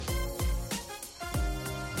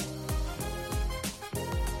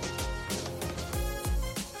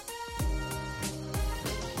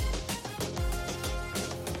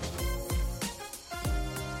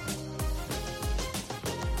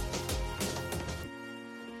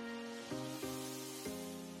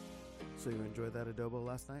So you enjoyed that adobo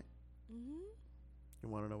last night? Mm-hmm. You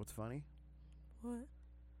want to know what's funny? What?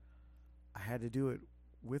 I had to do it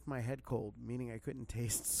with my head cold, meaning I couldn't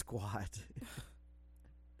taste squat.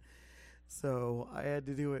 So I had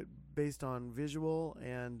to do it based on visual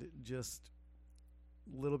and just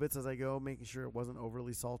little bits as I go, making sure it wasn't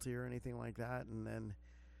overly salty or anything like that, and then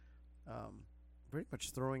pretty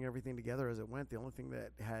much throwing everything together as it went. The only thing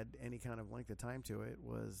that had any kind of length of time to it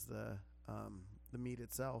was the meat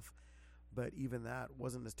itself, but even that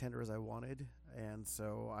wasn't as tender as I wanted, and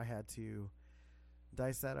so I had to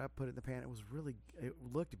dice that up, put it in the pan. It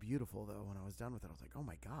looked beautiful though. When I was done with it, I was like, oh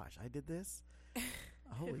my gosh, I did this.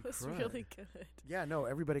 Holy It was crud. really good. Yeah, no,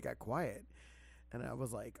 everybody got quiet. And I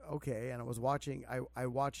was like, okay. And I was watching. I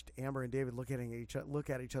watched Amber and David look at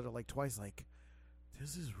each other like twice, like,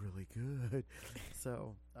 this is really good.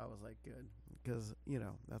 So I was like, good, because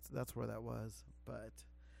that's where that was. But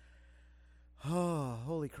oh,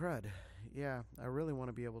 holy crud! Yeah, I really want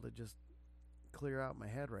to be able to just clear out my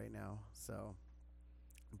head right now. So,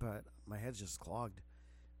 but my head's just clogged.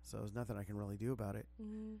 So there's nothing I can really do about it.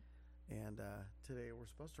 Mm-hmm. And today we're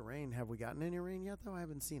supposed to rain. Have we gotten any rain yet, though? I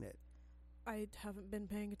haven't seen it. I haven't been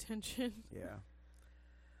paying attention. Yeah.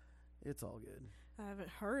 It's all good. I haven't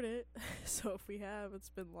heard it. So if we have, it's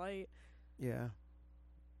been light. Yeah.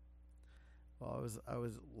 Well, I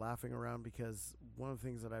was laughing around because one of the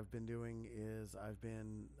things that I've been doing is I've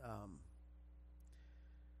been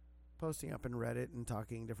posting up in Reddit and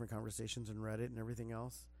talking different conversations in Reddit and everything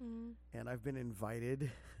else. Mm-hmm. And I've been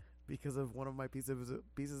invited because of one of my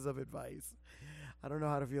pieces of advice. I don't know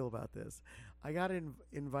how to feel about this. I got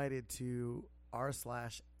invited to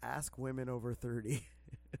r/Ask Women Over 30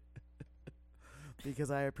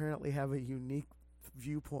 because I apparently have a unique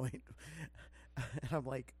viewpoint. And I'm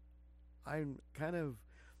like, I'm kind of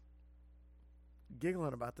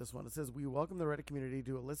giggling about this one. It says, we welcome the Reddit community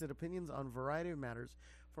to elicit opinions on a variety of matters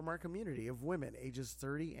from our community of women ages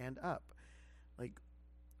 30 and up. Like,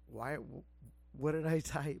 why? What did I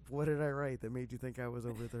type? What did I write that made you think I was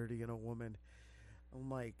over 30 and a woman? I'm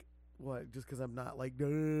like, what? Just because I'm not like,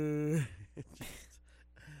 I'm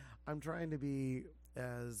trying to be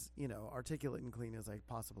as, articulate and clean as I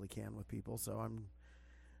possibly can with people. So I'm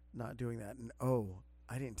not doing that. And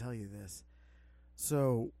I didn't tell you this.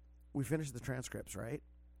 So we finished the transcripts, right?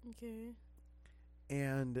 Okay.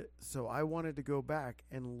 And so I wanted to go back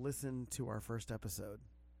and listen to our first episode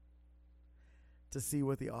to see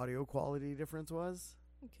what the audio quality difference was.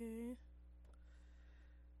 Okay.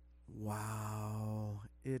 Wow.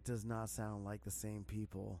 It does not sound like the same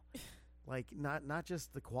people. Like not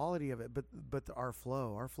just the quality of it, but our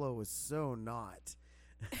flow. Our flow was so not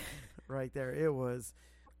right there. It was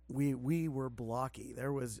we were blocky.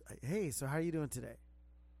 There was, hey, so how are you doing today?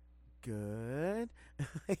 Good.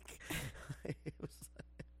 Like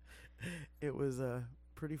it was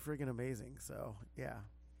pretty freaking amazing. So yeah,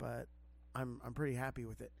 but I'm pretty happy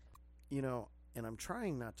with it, and I'm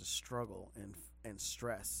trying not to struggle and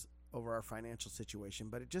stress over our financial situation,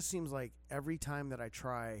 but it just seems like every time that I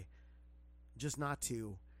try just not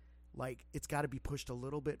to, like, it's got to be pushed a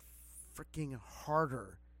little bit freaking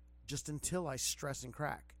harder just until I stress and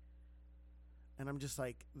crack. And I'm just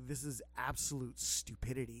like, this is absolute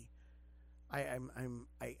stupidity. I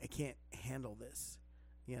can't handle this,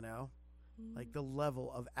 Mm-hmm. like the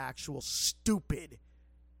level of actual stupid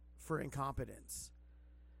for incompetence.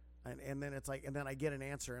 And then it's like, and then I get an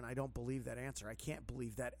answer and I don't believe that answer. I can't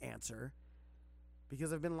believe that answer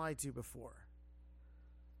because I've been lied to before.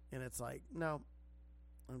 And it's like, no,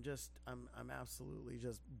 I'm absolutely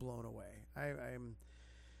just blown away.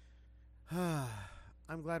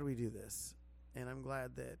 I'm glad we do this. And I'm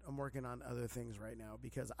glad that I'm working on other things right now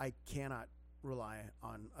because I cannot rely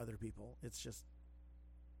on other people. It's just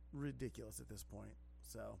ridiculous at this point.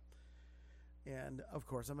 So, and of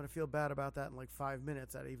course, I'm going to feel bad about that in like 5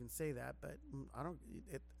 minutes. I'd even say that, but I don't.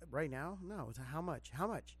 Right now, no. It's how much?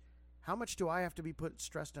 How much do I have to be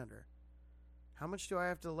stressed under? How much do I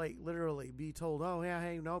have to like literally be told? Oh yeah,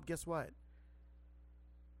 hey, nope. Guess what?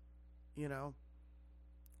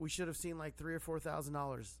 We should have seen like $3,000 or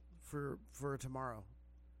 $4,000 for tomorrow,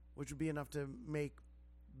 which would be enough to make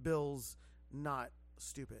bills not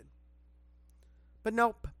stupid. But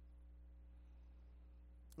nope.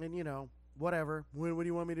 And whatever. What do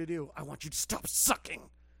you want me to do? I want you to stop sucking.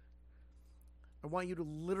 I want you to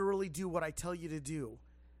literally do what I tell you to do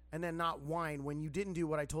and then not whine when you didn't do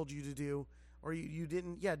what I told you to do, or you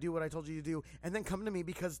didn't do what I told you to do, and then come to me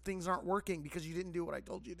because things aren't working because you didn't do what I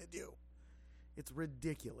told you to do. It's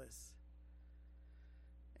ridiculous.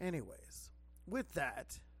 Anyways, with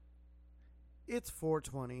that, it's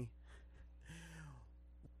 4:20.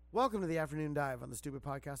 Welcome to the Afternoon Dive on the Stupid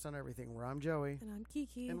Podcast on Everything, where I'm Joey. And I'm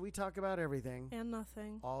Kiki. And we talk about everything. And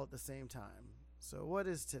nothing. All at the same time. So what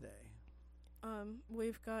is today?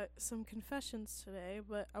 We've got some confessions today,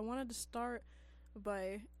 but I wanted to start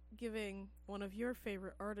by giving one of your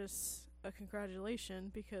favorite artists a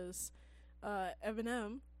congratulation because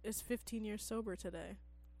Eminem is 15 years sober today.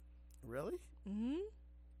 Really? Mm-hmm.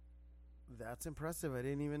 That's impressive. I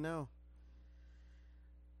didn't even know.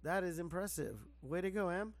 That is impressive. Way to go,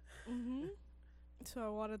 Em. Mm-hmm. So I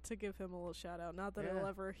wanted to give him a little shout out. Not that he'll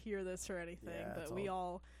ever hear this or anything, but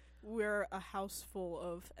we're a house full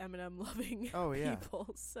of Eminem loving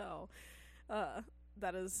people. So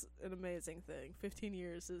that is an amazing thing. 15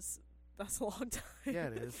 years that's a long time. Yeah,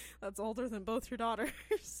 it is. That's older than both your daughters.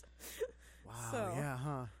 Wow. So, yeah,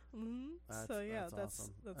 huh? Mm-hmm. That's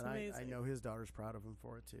awesome. That's and amazing. I know his daughter's proud of him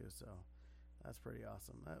for it too. So that's pretty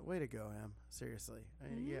awesome. Way to go, Em. Seriously.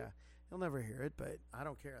 Yeah, he'll never hear it, but I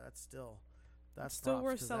don't care. That's still still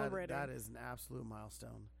worth celebrating. That is an absolute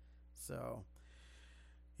milestone. So,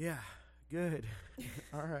 yeah, good.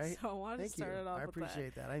 All right. So I wanted to start it off I with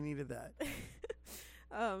appreciate that. I needed that.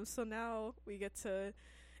 So now we get to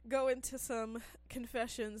go into some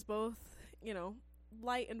confessions, both,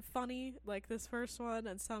 light and funny, like this first one,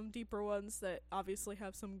 and some deeper ones that obviously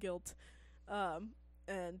have some guilt,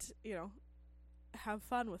 and, have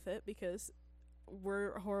fun with it because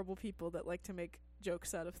we're horrible people that like to make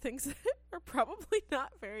jokes out of things that are probably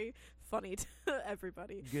not very funny to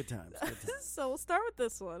everybody. Good times. So we'll start with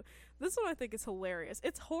this one. This one I think is hilarious.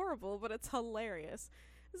 It's horrible, but it's hilarious.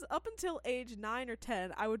 Up until age 9 or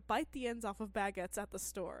 10, I would bite the ends off of baguettes at the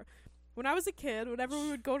store. When I was a kid, whenever we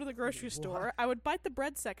would go to the grocery store, I would bite the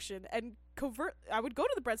bread section and covertly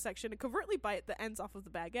bite the ends off of the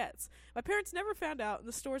baguettes. My parents never found out, and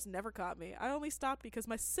the stores never caught me. I only stopped because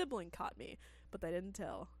my sibling caught me, but they didn't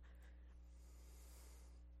tell.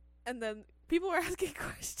 And then people were asking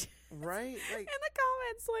questions. Right? In the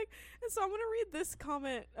comments, and so I'm going to read this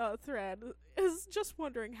comment thread. Is just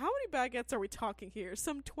wondering, how many baguettes are we talking here?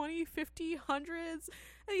 Some 20, 50, hundreds?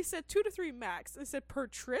 And he said 2 to 3 max. They said per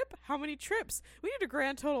trip? How many trips? We need a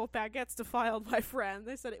grand total of baguettes to file, my friend.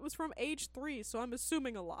 They said it was from age 3, so I'm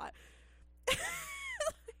assuming a lot.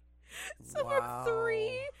 So wow. From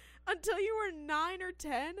 3 until you were 9 or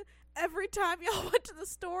 10, every time y'all went to the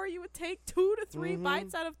store, you would take 2 to 3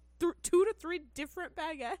 bites out of 2 to 3 different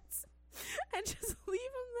baguettes and just leave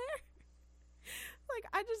them there.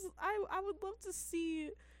 I would love to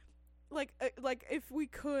see, if we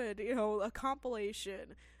could, a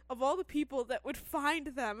compilation of all the people that would find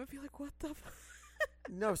them and be like, what the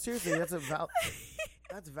No, seriously, that's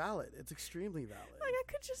that's valid. It's extremely valid. I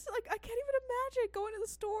could just, I can't even imagine going to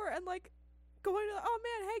the store and, going to, oh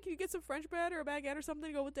man, hey, can you get some French bread or a baguette or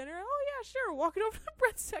something to go with dinner? Oh yeah, sure. Walking over to the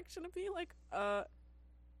bread section and being like,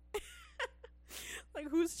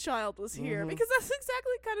 whose child was here? Because that's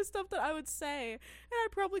exactly the kind of stuff that I would say, and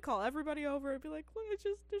I'd probably call everybody over and be like, look,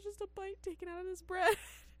 there's just a bite taken out of this bread.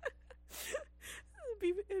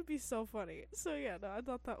 It'd be so funny. So yeah, no, I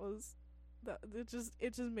thought it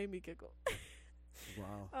just made me giggle.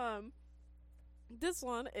 Wow. This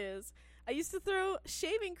one is, I used to throw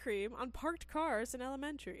shaving cream on parked cars in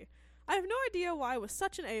elementary. I have no idea why I was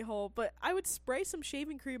such an a-hole, but I would spray some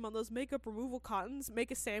shaving cream on those makeup removal cottons,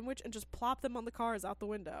 make a sandwich, and just plop them on the cars out the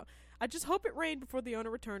window. I just hope it rained before the owner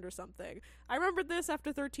returned or something. I remembered this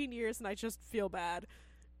after 13 years, and I just feel bad.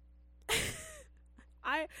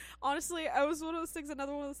 I was one of those things,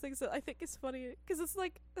 another one of those things that I think is funny, because it's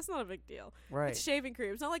that's not a big deal. Right. It's shaving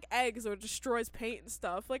cream. It's not like eggs or it destroys paint and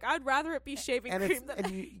stuff. I'd rather it be shaving cream than eggs.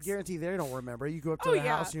 And you guarantee they don't remember. You go up to the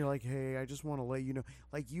house and you're like, hey, I just want to let you know.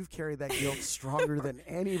 You've carried that guilt stronger than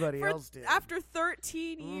anybody else did. After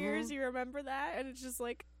 13 years, you remember that? And it's just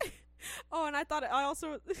oh, and I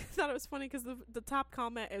also thought it was funny because the top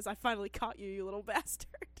comment is, I finally caught you, you little bastard.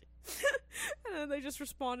 And then they just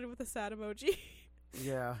responded with a sad emoji.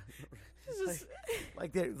 Yeah.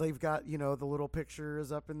 They've got, the little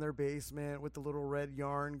pictures up in their basement with the little red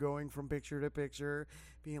yarn going from picture to picture,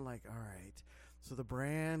 being like, all right, so the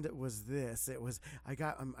brand was this.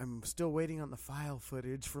 I'm still waiting on the file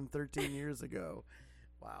footage from 13 years ago.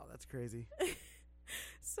 Wow, that's crazy.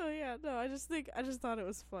 So yeah, no, I just thought it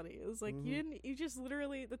was funny. It was you just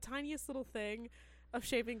literally, the tiniest little thing of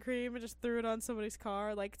shaving cream and just threw it on somebody's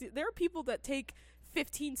car. There are people that take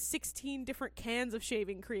 15, 16 different cans of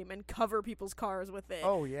shaving cream and cover people's cars with it.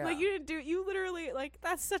 Oh, yeah. You literally,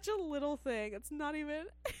 that's such a little thing. It's not even,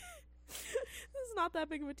 it's not that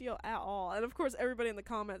big of a deal at all. And of course, everybody in the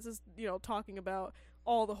comments is, talking about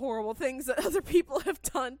all the horrible things that other people have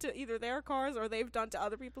done to either their cars or they've done to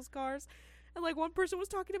other people's cars. And like one person was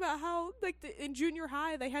talking about how like in junior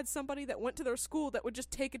high they had somebody that went to their school that would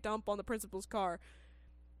just take a dump on the principal's car.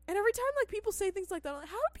 And every time like people say things like that, I'm like,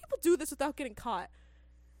 how do people do this without getting caught?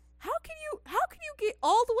 How can you get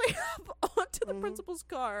all the way up onto the principal's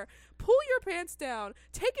car, pull your pants down,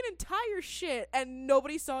 take an entire shit, and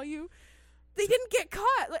nobody saw you? They didn't get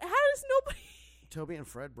caught. Like, how does nobody? Toby and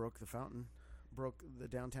Fred broke the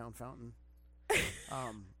downtown fountain.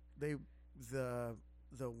 It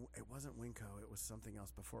wasn't Winco. It was something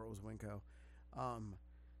else before it was Winco.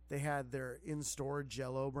 They had their in-store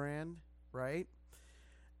Jell-O brand, right?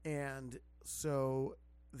 And so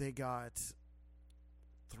they got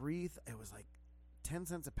it was like 10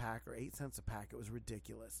 cents a pack or 8 cents a pack. It was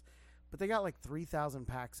ridiculous. But they got like 3,000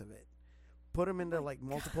 packs of it. Put them into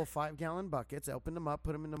multiple 5-gallon buckets, opened them up,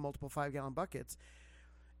 put them into multiple 5-gallon buckets.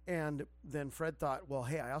 And then Fred thought, well,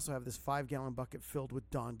 hey, I also have this 5-gallon bucket filled with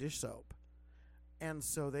Dawn dish soap. And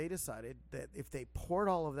so they decided that if they poured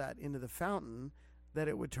all of that into the fountain, that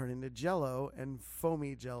it would turn into Jell-O and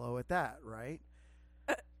foamy Jell-O at that, right?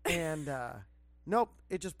 And nope,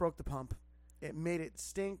 it just broke the pump. It made it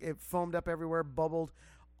stink. It foamed up everywhere, bubbled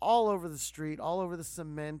all over the street, all over the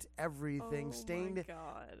cement, everything, stained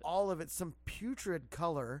all of it some putrid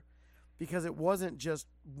color, because it wasn't just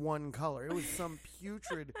one color. It was some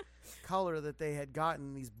putrid color that they had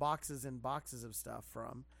gotten these boxes and boxes of stuff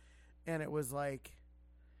from. And it was like,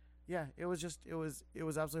 yeah, it was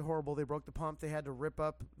absolutely horrible. They broke the pump. They had to rip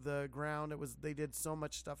up the ground. They did so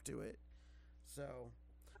much stuff to it.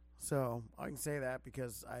 So I can say that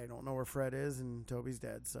because I don't know where Fred is and Toby's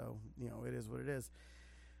dead. So, it is what it is.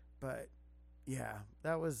 But yeah,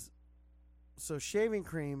 that was, so shaving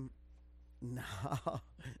cream. No,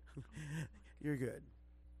 you're good.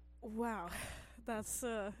 Wow. That's,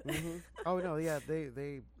 Oh no. Yeah.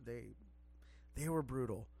 They were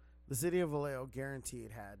brutal. The city of Vallejo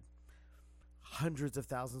guaranteed had hundreds of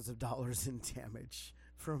thousands of dollars in damage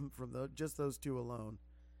from just those two alone.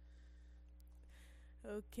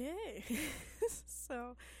 Okay.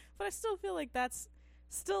 So, but I still feel like that's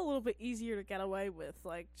still a little bit easier to get away with,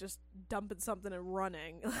 like just dumping something and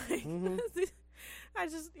running. Like, I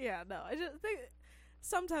just think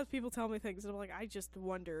sometimes people tell me things and I'm like, I just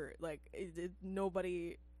wonder, like,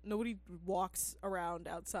 nobody walks around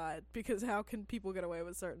outside, because how can people get away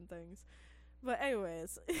with certain things? But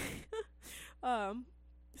anyways, so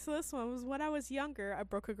this one was, when I was younger, I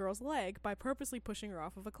broke a girl's leg by purposely pushing her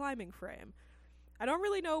off of a climbing frame. I don't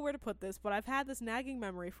really know where to put this, but I've had this nagging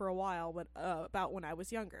memory for a while about when I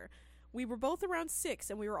was younger. We were both around 6,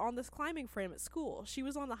 and we were on this climbing frame at school. She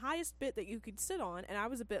was on the highest bit that you could sit on, and I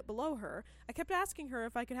was a bit below her. I kept asking her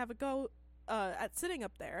if I could have a go at sitting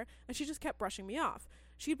up there, and she just kept brushing me off.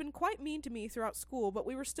 She'd been quite mean to me throughout school, but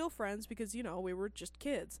we were still friends because, we were just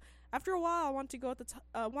kids. After a while, I wanted to go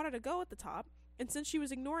at the top, and since she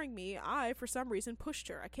was ignoring me, I, for some reason, pushed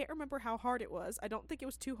her. I can't remember how hard it was. I don't think it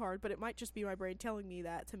was too hard, but it might just be my brain telling me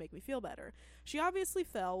that to make me feel better. She obviously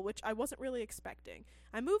fell, which I wasn't really expecting.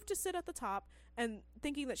 I moved to sit at the top, and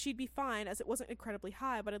thinking that she'd be fine as it wasn't incredibly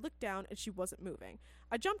high, but I looked down and she wasn't moving.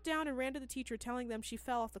 I jumped down and ran to the teacher, telling them she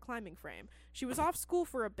fell off the climbing frame. She was off school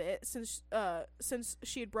for a bit since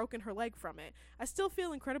she had broken her leg from it. I still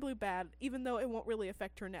feel incredibly bad, even though it won't really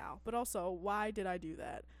affect her now. But also, why did I do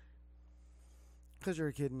that? Because you're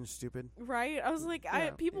a kid and you're stupid. Right? I was like,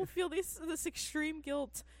 people feel this extreme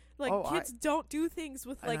guilt. Like, kids don't do things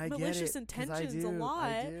with, like, malicious intentions a lot.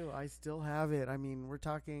 I do. I still have it. I mean, we're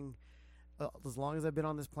talking, as long as I've been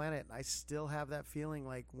on this planet, I still have that feeling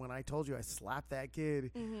like when I told you I slapped that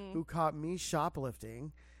kid who caught me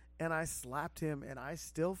shoplifting, and I slapped him, and I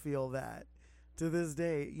still feel that to this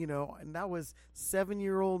day, and that was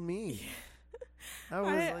 7-year-old me.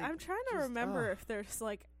 I'm trying to remember if there's,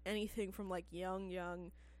 like, anything from, like,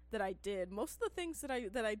 young that I did. Most of the things that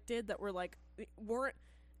I did that were, like,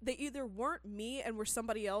 they either weren't me and were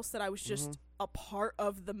somebody else that I was just a part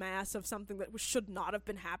of the mass of something that should not have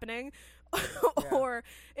been happening, or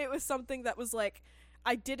it was something that was like,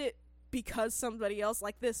 I did it because somebody else,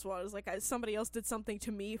 like this was, like somebody else did something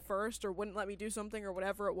to me first or wouldn't let me do something or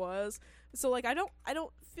whatever it was. So, like, I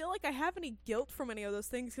don't feel like I have any guilt from any of those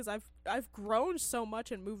things because I've grown so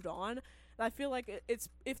much and moved on. I feel like it's,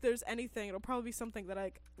 if there's anything, it'll probably be something that,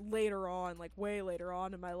 like, later on, like, way later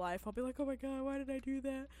on in my life, I'll be like, oh my god, why did I do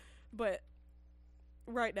that? But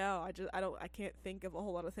right now, I can't think of a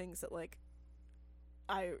whole lot of things that, like,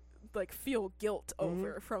 I, like, feel guilt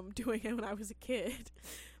over from doing it when I was a kid.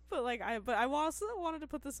 But, like, I also wanted to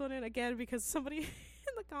put this one in again because somebody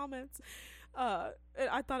in the comments. And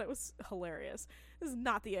I thought it was hilarious. This is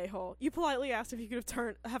not the a-hole. You politely asked if you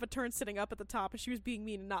could have a turn sitting up at the top, and she was being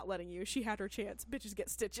mean and not letting you. She had her chance. Bitches get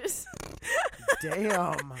stitches.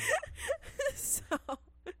 Damn. So,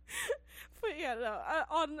 but yeah, no.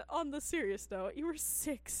 On the serious note, you were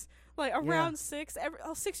 6. Like around 6,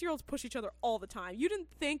 6-year-olds push each other all the time. You didn't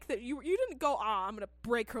think that you didn't go, I'm gonna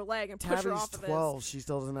break her leg and push her off of 12. this. She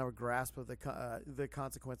still doesn't have a grasp of the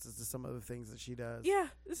consequences to some of the things that she does. Yeah,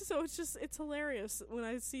 so it's hilarious when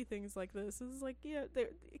I see things like this. It's like, yeah,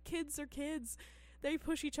 kids are kids. They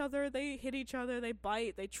push each other, they hit each other, they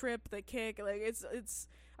bite, they trip, they kick. Like it's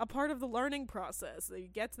a part of the learning process. You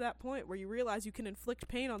get to that point where you realize you can inflict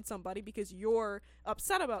pain on somebody because you're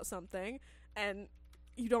upset about something, and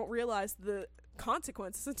you don't realize the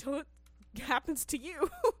consequences until it happens to you.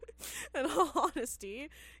 In all honesty,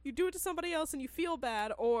 you do it to somebody else and you feel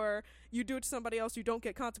bad, or you do it to somebody else, you don't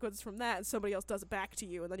get consequences from that, and somebody else does it back to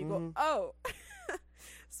you, and then you go, oh.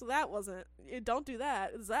 So that wasn't, don't do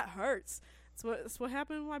that, 'cause that hurts. That's what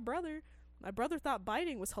happened with my brother. My brother thought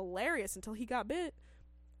biting was hilarious until he got bit,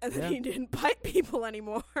 and then he didn't bite people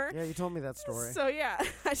anymore. Yeah, you told me that story. So yeah,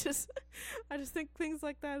 I just think things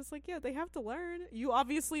like that, it's like, yeah, they have to learn. You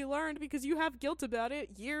obviously learned because you have guilt about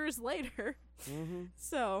it years later. Mm-hmm.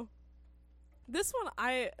 So this one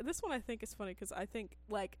I think is funny because I think,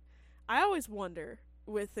 like, I always wonder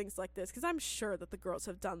with things like this, because I'm sure that the girls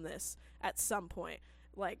have done this at some point,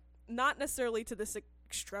 like not necessarily to this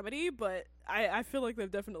extremity, but I feel like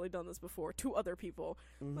they've definitely done this before to other people.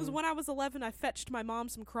 Because when I was 11, I fetched my mom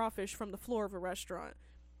some crawfish from the floor of a restaurant.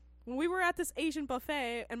 When we were at this Asian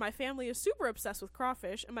buffet, and my family is super obsessed with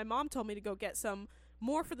crawfish, and my mom told me to go get some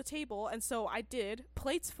more for the table, and so I did,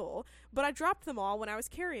 plates full, but I dropped them all when I was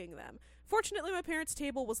carrying them. Fortunately, my parents'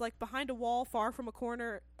 table was like behind a wall far from a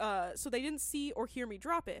corner, so they didn't see or hear me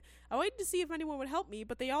drop it. I waited to see if anyone would help me,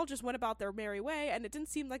 but they all just went about their merry way, and it didn't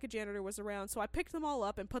seem like a janitor was around, so I picked them all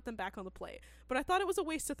up and put them back on the plate. But I thought it was a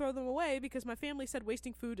waste to throw them away because my family said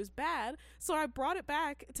wasting food is bad, so I brought it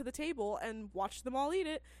back to the table and watched them all eat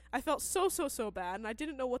it. I felt so bad, and I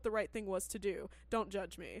didn't know what the right thing was to do. Don't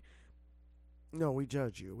judge me. No, we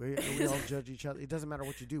judge you. We all judge each other. It doesn't matter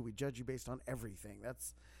what you do. We judge you based on everything.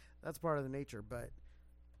 That's part of the nature, but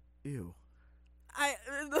ew. I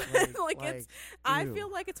feel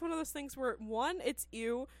like it's one of those things where, one, it's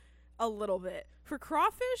ew a little bit. For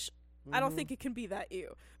crawfish, I don't think it can be that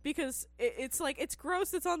ew, because it's like, it's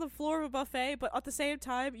gross, it's on the floor of a buffet, but at the same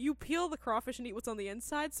time, you peel the crawfish and eat what's on the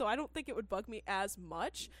inside, so I don't think it would bug me as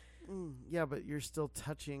much. Yeah, but you're still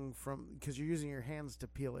touching because you're using your hands to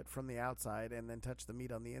peel it from the outside and then touch the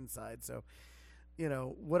meat on the inside, so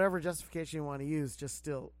whatever justification you want to use, just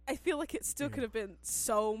still. I feel like it still could have been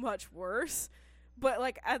so much worse, but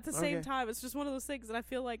like at the same time, it's just one of those things that I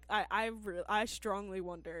feel like I strongly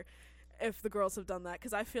wonder if the girls have done that,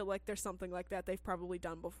 because I feel like there's something like that they've probably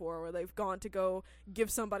done before, where they've gone to go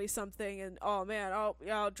give somebody something and, oh man,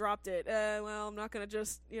 I dropped it. Well, I'm not gonna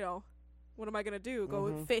just, what am I gonna do?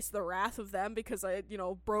 Go face the wrath of them because I,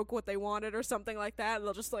 broke what they wanted or something like that, and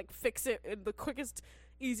they'll just like fix it in the quickest,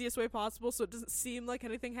 easiest way possible so it doesn't seem like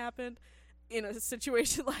anything happened in a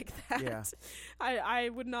situation like that. Yeah. I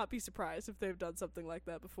would not be surprised if they've done something like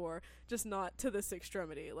that before, just not to this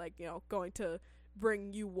extremity, like, going to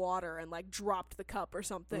bring you water and like dropped the cup or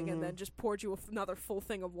something and then just poured you another full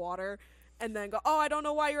thing of water and then go, oh, I don't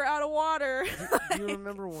know why you're out of water. Do you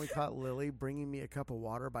remember when we caught Lily bringing me a cup of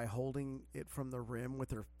water by holding it from the rim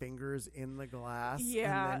with her fingers in the glass?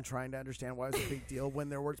 Yeah. And then trying to understand why it was a big deal when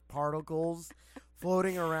there were particles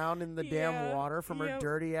floating around in the damn water from her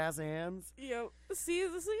dirty ass hands? See,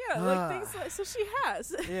 like things like, so she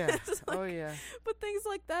has. Yeah. Like, oh, yeah. But things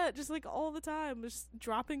like that, just like all the time, just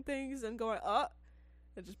dropping things and going,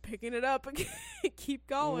 and just picking it up and keep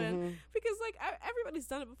going. Because, like, everybody's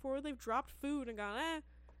done it before. They've dropped food and gone,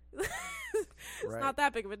 it's not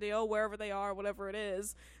that big of a deal, wherever they are, whatever it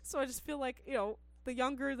is. So I just feel like, the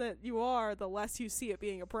younger that you are, the less you see it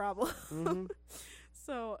being a problem.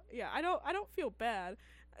 So, yeah, I don't feel bad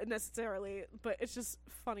necessarily, but it's just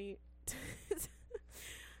funny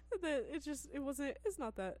that it's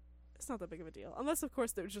not that big of a deal. Unless, of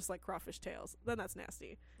course, they're just like crawfish tails. Then that's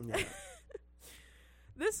nasty. Yeah.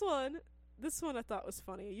 This one I thought was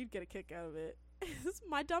funny. You'd get a kick out of it.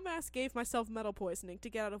 My dumbass gave myself metal poisoning to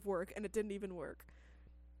get out of work, and it didn't even work.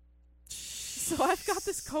 So I've got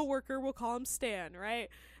this coworker, we'll call him Stan, right?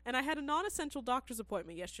 And I had a non-essential doctor's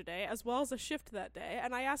appointment yesterday, as well as a shift that day,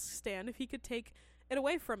 and I asked Stan if he could take it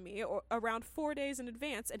away from me around 4 days in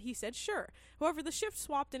advance, and he said sure. However, the shift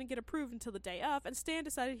swap didn't get approved until the day of, and Stan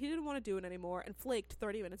decided he didn't want to do it anymore and flaked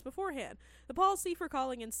 30 minutes beforehand. The policy for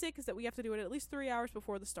calling in sick is that we have to do it at least 3 hours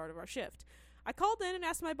before the start of our shift. I called in and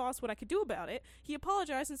asked my boss what I could do about it. He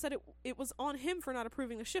apologized and said it was on him for not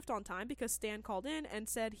approving the shift on time because Stan called in and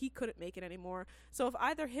said he couldn't make it anymore. So if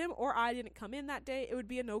either him or I didn't come in that day, it would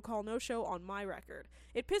be a no-call, no-show on my record.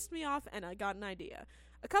 It pissed me off, and I got an idea.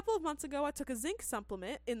 A couple of months ago, I took a zinc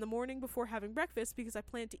supplement in the morning before having breakfast because I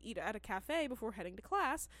planned to eat at a cafe before heading to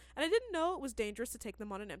class, and I didn't know it was dangerous to take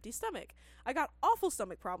them on an empty stomach. I got awful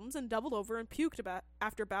stomach problems and doubled over and puked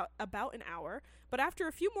after about an hour, but after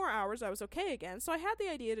a few more hours, I was okay again, so I had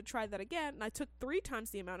the idea to try that again, and I took 3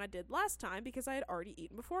 times the amount I did last time because I had already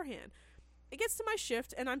eaten beforehand. It gets to my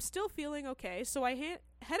shift, and I'm still feeling okay, so I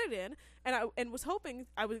headed in, and was hoping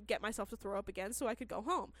I would get myself to throw up again so I could go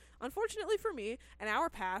home. Unfortunately for me, an hour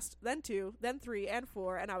passed, then 2, then 3, and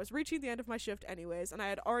 4, and I was reaching the end of my shift anyways, and I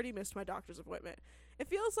had already missed my doctor's appointment. It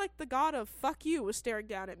feels like the god of fuck you was staring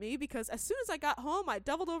down at me, because as soon as I got home, I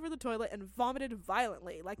doubled over the toilet and vomited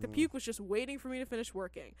violently, like the puke was just waiting for me to finish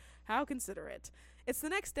working. How considerate. It's the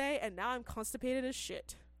next day, and now I'm constipated as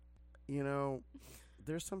shit. You know,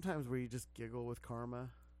 there's sometimes where you just giggle with karma,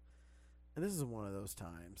 and this is one of those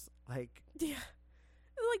times. Like, yeah,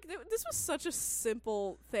 like this was such a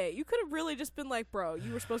simple thing. You could have really just been like, bro,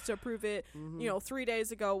 you were supposed to approve it, 3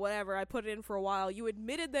 days ago, whatever. I put it in for a while. You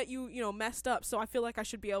admitted that you messed up, so I feel like I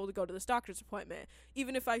should be able to go to this doctor's appointment.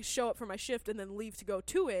 Even if I show up for my shift and then leave to go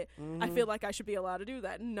to it, I feel like I should be allowed to do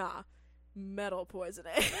that. Nah, metal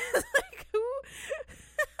poisoning. Like, who?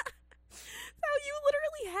 You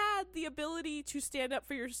literally had the ability to stand up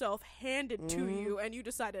for yourself handed to you, and you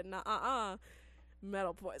decided,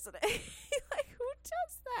 metal poisoning. Like, who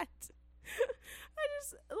does that?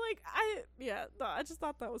 I just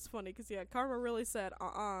thought that was funny, because, karma really said,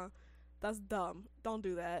 that's dumb. Don't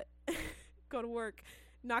do that. Go to work.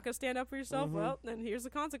 Not gonna stand up for yourself? Well, then here's the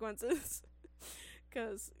consequences.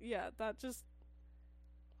 Because, that just...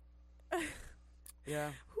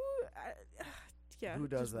 yeah. Who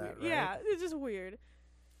does that, right? Yeah, it's just weird.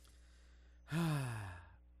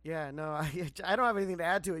 Yeah, no, I don't have anything to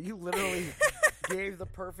add to it. You literally gave the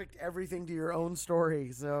perfect everything to your own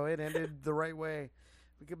story, so it ended the right way.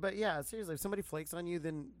 But yeah, seriously, if somebody flakes on you,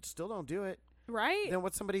 then still don't do it. Right. Then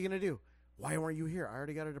what's somebody going to do? Why weren't you here? I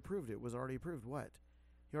already got it approved. It was already approved. What?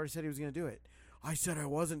 He already said he was going to do it. I said I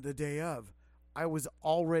wasn't the day of. I was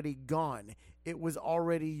already gone. It was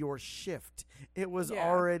already your shift. It was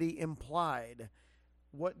already implied.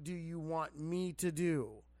 What do you want me to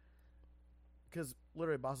do? Because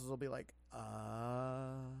literally bosses will be like,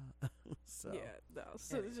 so. Yeah, no.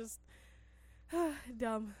 So it's just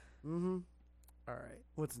dumb. All right.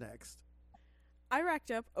 What's next? I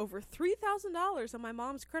racked up over $3,000 on my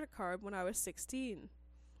mom's credit card when I was 16.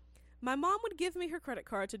 My mom would give me her credit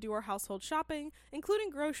card to do our household shopping, including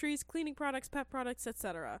groceries, cleaning products, pet products,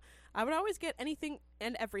 etc. I would always get anything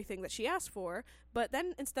and everything that she asked for, but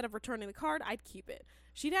then instead of returning the card, I'd keep it.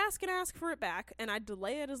 She'd ask and ask for it back, and I'd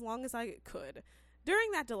delay it as long as I could.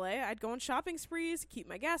 During that delay, I'd go on shopping sprees, keep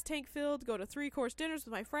my gas tank filled, go to 3-course dinners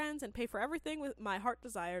with my friends, and pay for everything with my heart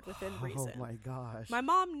desired within reason. Oh my gosh. My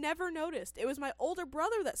mom never noticed. It was my older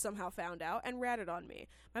brother that somehow found out and ratted on me.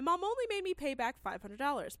 My mom only made me pay back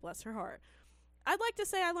 $500, bless her heart. I'd like to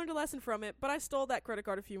say I learned a lesson from it, but I stole that credit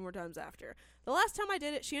card a few more times after. The last time I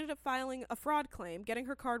did it, she ended up filing a fraud claim, getting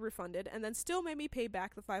her card refunded, and then still made me pay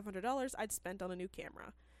back the $500 I'd spent on a new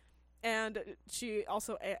camera. And she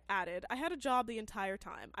also added, I had a job the entire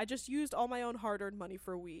time. I just used all my own hard-earned money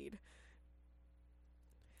for weed.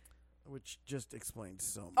 Which just explains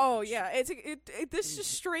so much. Oh, yeah. This just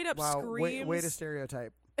straight up screams. Way to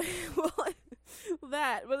stereotype. Well,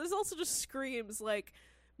 that. But this also just screams, like,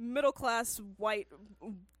 middle-class white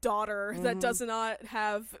daughter that does not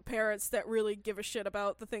have parents that really give a shit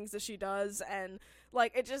about the things that she does, and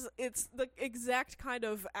like it's the exact kind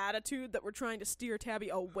of attitude that we're trying to steer Tabby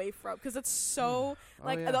away from, because it's so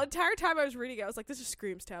the entire time I was reading it, I was like, this just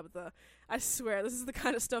screams Tabitha. I swear, this is the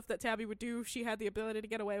kind of stuff that Tabby would do if she had the ability to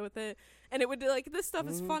get away with it. And it would, like, this stuff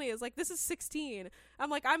is funny. It's like, this is 16. I'm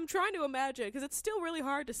like, I'm trying to imagine, because it's still really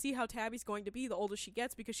hard to see how Tabby's going to be the older she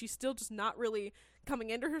gets, because she's still just not really coming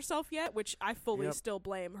into herself yet, which I fully still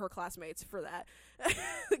blame her classmates for that.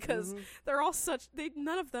 Because they're all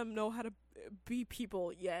none of them know how to be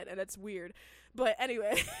people yet, and it's weird. But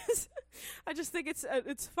anyways, I just think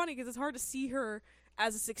it's funny, because it's hard to see her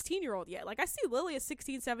as a 16-year-old yet. Like, I see Lily as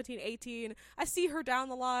 16, 17, 18. I see her down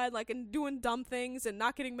the line, like, and doing dumb things and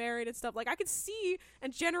not getting married and stuff. Like, I could see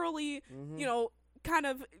and generally, kind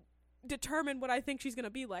of determine what I think she's gonna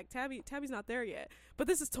be like. Tabby's not there yet, but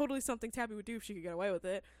this is totally something Tabby would do if she could get away with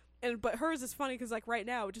it. But hers is funny because like right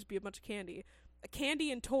now it would just be a bunch of candy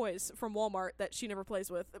and toys from Walmart that she never plays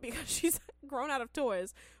with because she's grown out of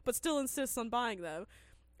toys, but still insists on buying them.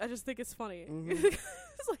 I just think it's funny. Mm-hmm.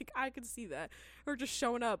 It's like I could see that, or just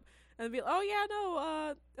showing up and be like, "Oh yeah,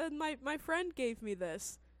 no, my friend gave me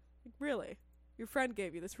this." Like, really? Your friend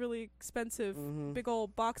gave you this really expensive big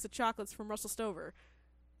old box of chocolates from Russell Stover?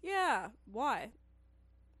 Yeah. Why?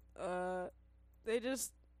 They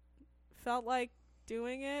just felt like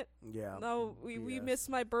doing it. Yeah. No, we miss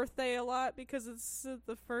my birthday a lot because it's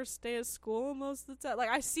the first day of school most of the time. Like,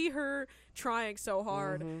 I see her trying so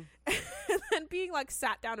hard and then being like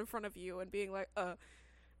sat down in front of you and being like,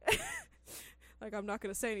 like, I'm not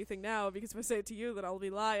gonna say anything now because if I say it to you, then I'll be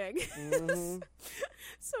lying.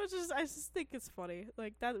 So it's just, I just think it's funny.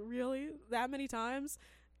 Like, that many times,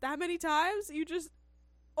 you just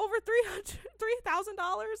over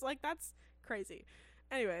 $3,000. Like, that's crazy.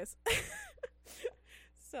 Anyways,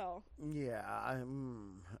 so yeah,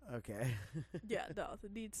 okay. Yeah, no,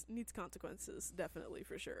 it needs consequences, definitely,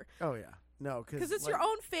 for sure. Oh yeah, no, because it's like, your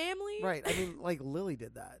own family, right? I mean, like Lily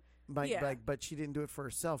did that. Yeah. But she didn't do it for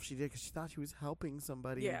herself. She did because she thought she was helping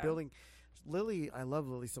somebody and Yeah. building. Lily, I love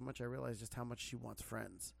Lily so much. I realized just how much she wants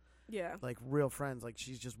friends, Yeah, like real friends. Like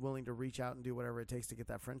she's just willing to reach out and do whatever it takes to get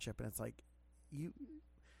that friendship. And it's like,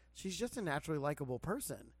 she's just a naturally likable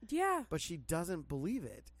person, yeah, but she doesn't believe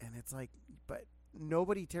it. And it's like, but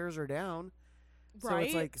nobody tears her down. So right.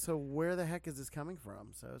 it's like, so where the heck is this coming from?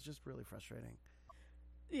 So it's just really frustrating.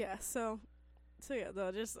 Yeah, so yeah, though,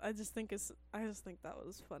 I just think that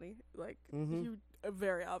was funny. Like, you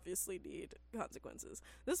very obviously need consequences.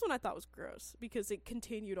 This one I thought was gross because it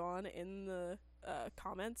continued on in the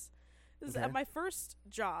comments. This is at my first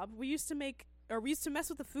job. We used to mess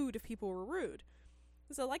with the food if people were rude.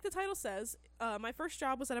 So, like the title says, my first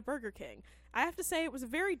job was at a Burger King. I have to say it was a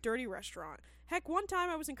very dirty restaurant. Heck, one time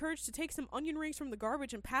I was encouraged to take some onion rings from the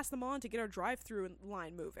garbage and pass them on to get our drive-thru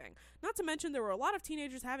line moving. Not to mention there were a lot of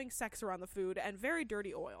teenagers having sex around the food and very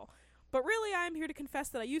dirty oil. But really, I am here to confess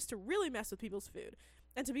that I used to really mess with people's food.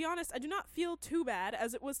 And to be honest, I do not feel too bad,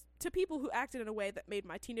 as it was to people who acted in a way that made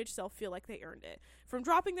my teenage self feel like they earned it. From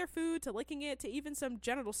dropping their food to licking it to even some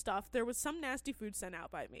genital stuff, there was some nasty food sent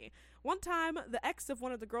out by me. One time, the ex of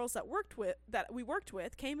one of the girls that we worked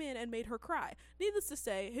with came in and made her cry. Needless to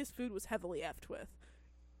say, his food was heavily effed with.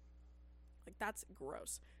 Like, that's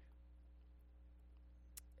gross.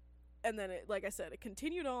 And then, like I said, it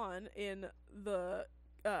continued on in the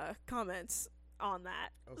comments on that.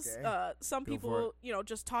 Okay. Some Go for people,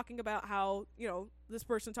 just talking about how, this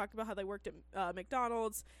person talked about how they worked at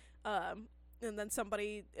McDonald's, and then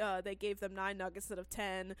somebody, they gave them 9 nuggets instead of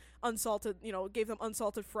 10, unsalted, gave them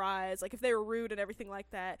unsalted fries. Like, if they were rude and everything like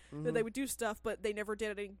that, then they would do stuff, but they never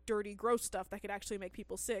did any dirty, gross stuff that could actually make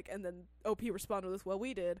people sick. And then OP responded with, well,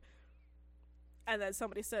 we did. And then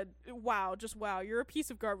somebody said, wow, you're a piece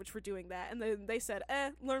of garbage for doing that. And then they said,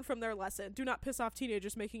 learn from their lesson. Do not piss off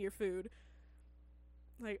teenagers making your food.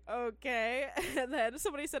 Like, okay. And then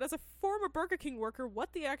somebody said, as a former Burger King worker,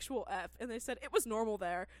 what the actual F? And they said, it was normal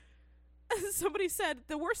there. And somebody said,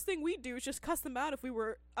 the worst thing we'd do is just cuss them out if we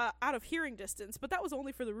were out of hearing distance. But that was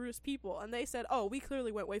only for the rudest people. And they said, oh, we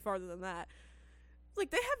clearly went way farther than that. Like,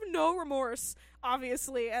 they have no remorse,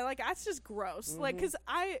 obviously. And, like, that's just gross. Like, because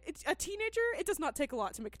a teenager, it does not take a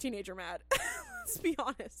lot to make a teenager mad. Let's be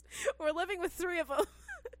honest. We're living with 3 of them.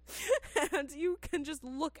 And you can just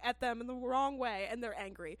look at them in the wrong way and they're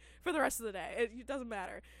angry for the rest of the day. It doesn't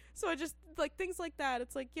matter. So I just, like, things like that,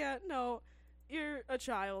 it's like, yeah, no, you're a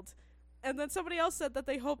child. And then somebody else said that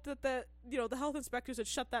they hoped that the health inspectors had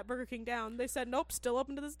shut that Burger King down. They said, nope, still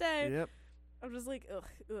open to this day. Yep. I'm just like,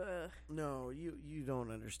 ugh. No, you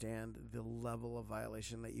don't understand the level of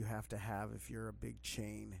violation that you have to have if you're a big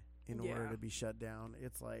chain in order to be shut down.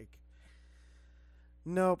 It's like,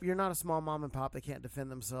 nope, you're not a small mom and pop that can't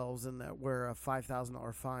defend themselves, and that where a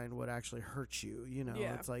 $5,000 fine would actually hurt you.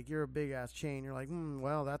 It's like you're a big ass chain. You're like,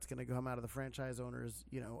 well, that's going to come out of the franchise owners,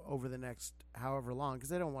 over the next however long, because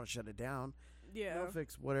they don't want to shut it down. Yeah, they'll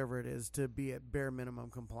fix whatever it is to be at bare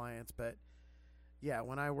minimum compliance. But yeah,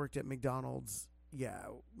 when I worked at McDonald's,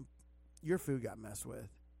 your food got messed with.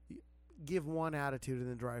 Give one attitude in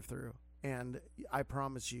the drive-thru, and I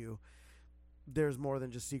promise you, there's more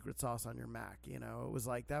than just secret sauce on your Mac. It was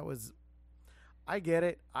like, that was, I get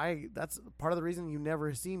it. That's part of the reason you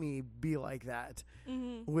never see me be like that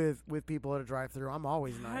with people at a drive-thru. I'm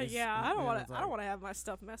always nice. I don't want to have my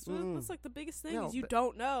stuff messed with. That's like the biggest thing is you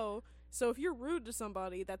don't know. So if you're rude to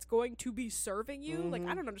somebody that's going to be serving you, like,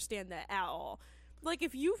 I don't understand that at all. Like,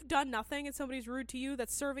 if you've done nothing and somebody's rude to you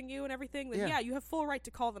that's serving you and everything, then yeah, you have full right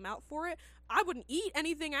to call them out for it. I wouldn't eat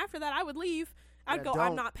anything after that. I would leave. I'd go,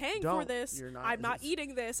 I'm not paying for this. I'm not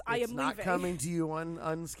eating this. I am leaving. It's not coming to you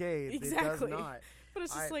unscathed. Exactly. It does not. But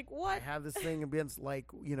it's just like, what? I have this thing against, like,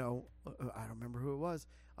 I don't remember who it was.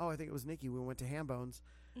 Oh, I think it was Nikki. We went to Ham Bones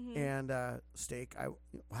and steak.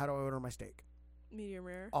 How do I order my steak? Medium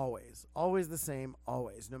rare. Always the same,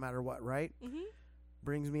 always, no matter what, right?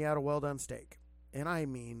 Brings me out a well done steak. And I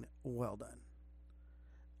mean well done.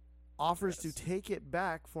 Offers to take it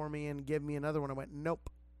back for me and give me another one. I went, nope.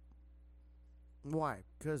 Why?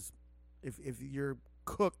 Because if your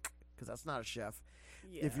cook, because that's not a chef,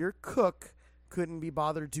 if your cook couldn't be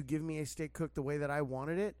bothered to give me a steak cooked the way that I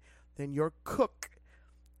wanted it, then your cook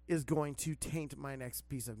is going to taint my next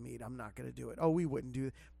piece of meat. I'm not going to do it. Oh, we wouldn't do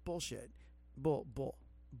it. Bullshit. Bull.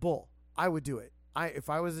 I would do it. If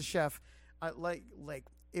I was a chef,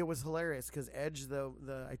 it was hilarious because Edge,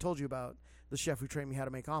 I told you about the chef who trained me how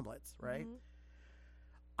to make omelets, right?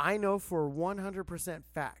 I know for 100%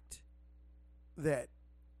 fact that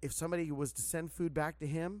if somebody was to send food back to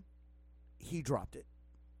him, he dropped it.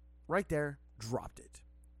 Right there, dropped it.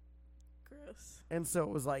 Gross. And so it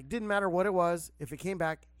was like, didn't matter what it was. If it came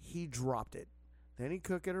back, he dropped it. Then he'd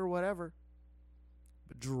cook it or whatever,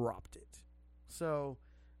 but dropped it. So,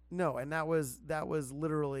 no, and that was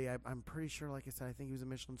literally, I'm pretty sure, like I said, I think he was a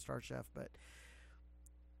Michelin star chef, but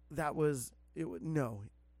that was, no.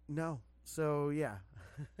 So, yeah.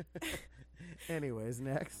 Anyways,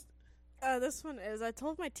 next. This one is, I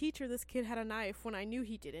told my teacher this kid had a knife when I knew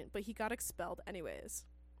he didn't, but he got expelled anyways.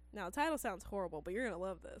 Now, the title sounds horrible, but you're going to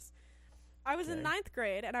love this. I was in 9th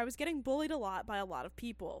grade, and I was getting bullied a lot by a lot of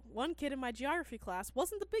people. One kid in my geography class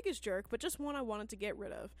wasn't the biggest jerk, but just one I wanted to get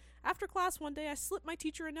rid of. After class one day, I slipped my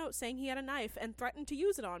teacher a note saying he had a knife and threatened to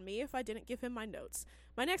use it on me if I didn't give him my notes.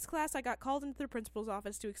 My next class, I got called into the principal's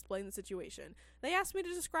office to explain the situation. They asked me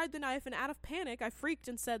to describe the knife, and out of panic, I freaked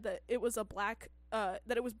and said that it was black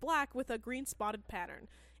with a green spotted pattern.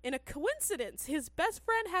 In a coincidence, his best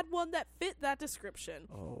friend had one that fit that description.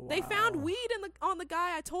 Oh, wow. They found weed on the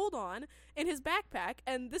guy I told on in his backpack,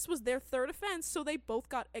 and this was their third offense, so they both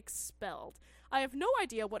got expelled. I have no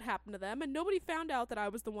idea what happened to them, and nobody found out that I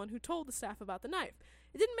was the one who told the staff about the knife.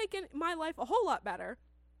 It didn't make my life a whole lot better,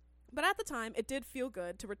 but at the time, it did feel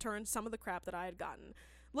good to return some of the crap that I had gotten.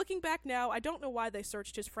 Looking back now, I don't know why they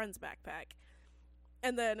searched his friend's backpack.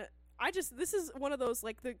 And then this is one of those,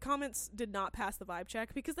 like, the comments did not pass the vibe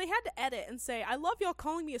check because they had to edit and say, I love y'all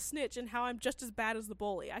calling me a snitch and how I'm just as bad as the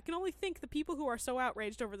bully. I can only think the people who are so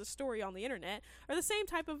outraged over the story on the internet are the same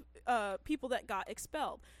type of people that got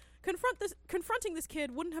expelled. Confronting this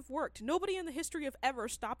kid wouldn't have worked. Nobody in the history of ever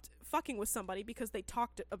stopped fucking with somebody because they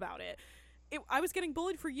talked about it. I was getting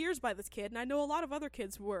bullied for years by this kid, and I know a lot of other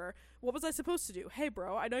kids were. What was I supposed to do? Hey,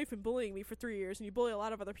 bro, I know you've been bullying me for 3 years, and you bully a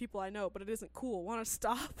lot of other people I know, but it isn't cool. Want to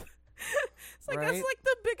stop? It's like, right? That's like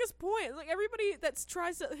the biggest point. It's like, everybody that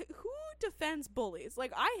tries to, who defends bullies?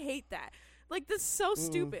 Like, I hate that. Like, this is so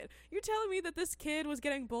stupid. You're telling me that this kid was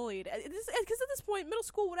getting bullied because at this point, middle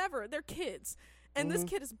school, whatever, they're kids, and this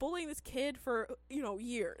kid is bullying this kid for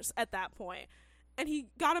years at that point, and he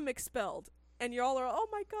got him expelled. And y'all are, oh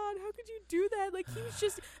my God, how could you do that? Like, he was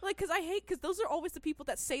just, like, because those are always the people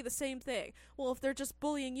that say the same thing. Well, if they're just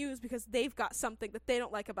bullying you, it's because they've got something that they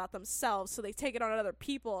don't like about themselves, so they take it on other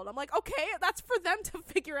people. And I'm like, okay, that's for them to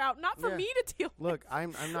figure out, not for me to deal with. Look,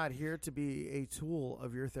 I'm not here to be a tool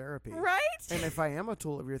of your therapy. Right? And if I am a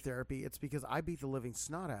tool of your therapy, it's because I beat the living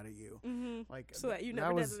snot out of you. Like, so that you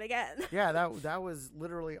never did it again. Yeah, that was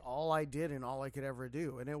literally all I did and all I could ever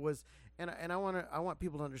do. And it was... And I want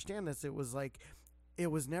people to understand this. It was like,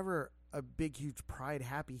 it was never a big, huge pride,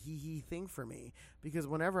 happy, hee thing for me. Because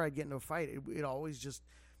whenever I'd get into a fight, it always just,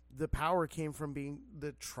 the power came from being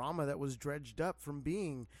the trauma that was dredged up from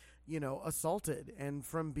being, assaulted and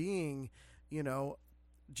from being,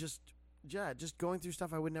 just going through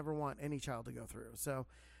stuff I would never want any child to go through. So,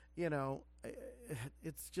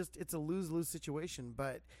 it's a lose-lose situation.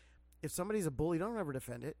 But if somebody's a bully, don't ever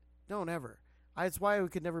defend it. Don't ever. It's why I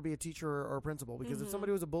could never be a teacher or a principal, because if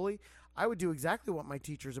somebody was a bully, I would do exactly what my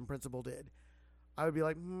teachers and principal did. I would be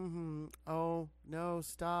like, oh, no,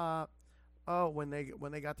 stop. Oh, when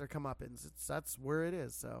they got their comeuppance, that's where it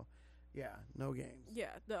is. So, yeah, no games.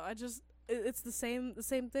 Yeah, no, it's the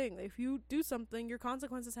same thing. If you do something, your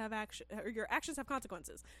consequences have action, or your actions have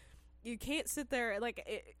consequences. You can't sit there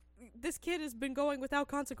this kid has been going without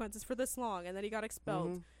consequences for this long, and then he got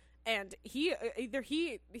expelled. And he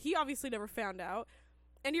obviously never found out.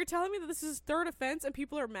 And you're telling me that this is his third offense and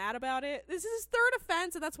people are mad about it? This is his third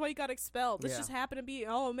offense and that's why he got expelled. This just happened to be,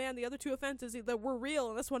 oh man, the other two offenses that were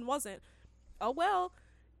real and this one wasn't. oh, well,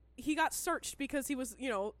 he got searched because he was,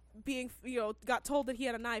 got told that he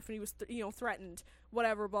had a knife and he was, threatened,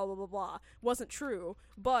 whatever, blah, blah, blah, blah. Wasn't true.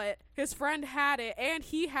 But his friend had it and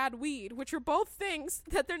he had weed, which are both things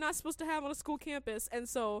that they're not supposed to have on a school campus. And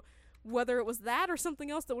so whether it was that or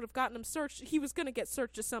something else that would have gotten him searched, he was going to get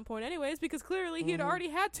searched at some point anyways, because clearly he had already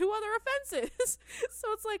had 2 other offenses.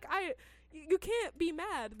 So it's like, you can't be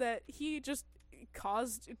mad that he just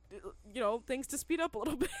caused, things to speed up a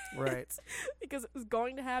little bit. Right. Because it was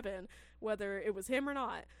going to happen, whether it was him or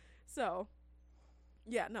not. So,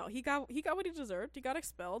 yeah, no, he got what he deserved. He got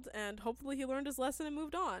expelled, and hopefully he learned his lesson and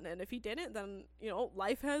moved on. And if he didn't, then,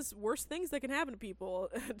 life has worse things that can happen to people.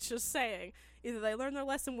 Just saying. Either they learn their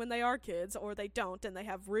lesson when they are kids, or they don't, and they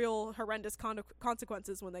have real horrendous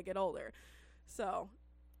consequences when they get older. So,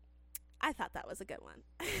 I thought that was a good one.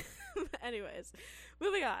 Anyways,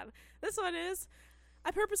 moving on. This one is,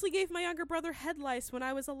 I purposely gave my younger brother head lice when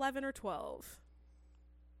I was 11 or 12.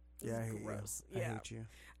 Yeah, I hate gross. you. Yeah. I hate you.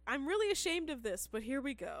 I'm really ashamed of this, but here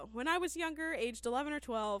we go. When I was younger, aged 11 or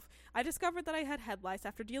 12, I discovered that I had head lice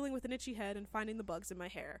after dealing with an itchy head and finding the bugs in my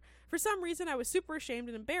hair. For some reason, I was super ashamed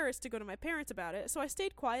and embarrassed to go to my parents about it, so I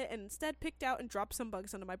stayed quiet and instead picked out and dropped some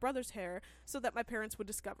bugs onto my brother's hair so that my parents would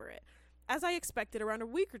discover it. As I expected, around a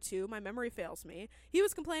week or 2, my memory fails me. He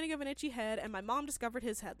was complaining of an itchy head, and my mom discovered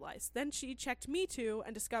his head lice. Then she checked me too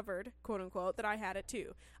and discovered, quote-unquote, that I had it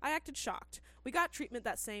too. I acted shocked. We got treatment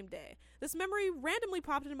that same day. This memory randomly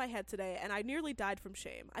popped into my head today, and I nearly died from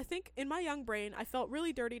shame. I think in my young brain, I felt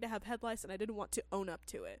really dirty to have head lice, and I didn't want to own up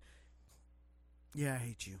to it. Yeah, I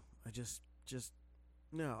hate you. I just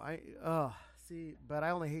no. See, but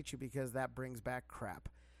I only hate you because that brings back crap.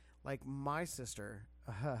 Like my sister,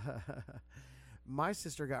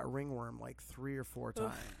 got ringworm like 3 or 4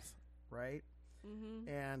 times, right? Mm-hmm.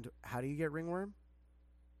 And how do you get ringworm?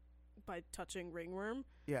 By touching ringworm.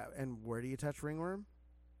 Yeah, and where do you touch ringworm?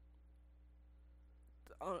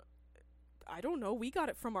 I don't know. We got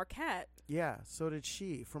it from our cat. Yeah, so did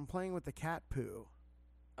she, from playing with the cat poo.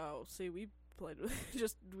 Oh, see, we played with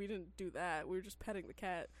we didn't do that. We were just petting the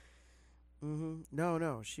cat. Mm-hmm.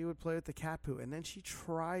 No, she would play with the cat poo, and then she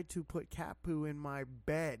tried to put cat poo in my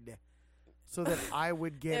bed so that I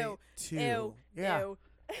would get it too. Ew. Yeah. Ew.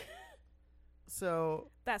 So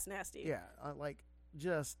that's nasty. Yeah,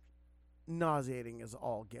 just nauseating as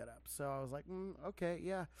all get up. So I was like, okay,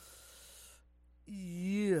 yeah.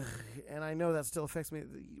 Yeah, and I know that still affects me.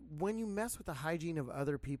 When you mess with the hygiene of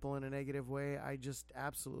other people in a negative way, I just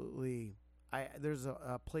absolutely, there's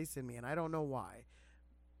a place in me, and I don't know why.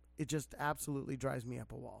 It just absolutely drives me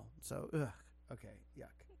up a wall. So, okay,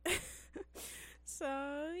 yuck. So,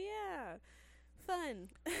 yeah, fun.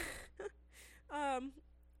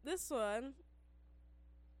 This one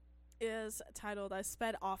is titled, I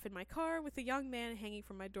sped off in my car with a young man hanging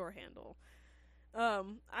from my door handle.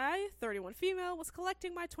 I, 31 female, was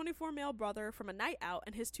collecting my 24 male brother from a night out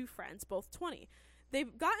and his 2 friends, both 20. They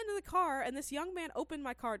got into the car, and this young man opened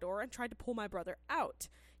my car door and tried to pull my brother out.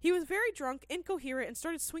 He was very drunk, incoherent, and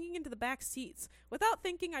started swinging into the back seats. Without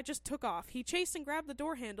thinking, I just took off. He chased and grabbed the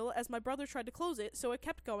door handle as my brother tried to close it, so it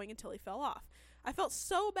kept going until he fell off. I felt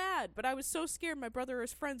so bad, but I was so scared my brother or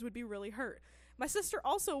his friends would be really hurt. My sister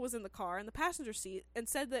also was in the car in the passenger seat and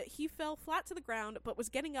said that he fell flat to the ground but was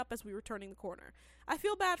getting up as we were turning the corner. I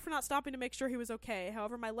feel bad for not stopping to make sure he was okay.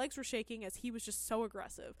 However, my legs were shaking as he was just so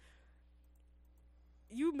aggressive.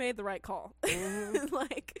 You made the right call. Mm-hmm.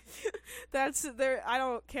 That's there. I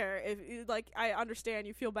don't care if I understand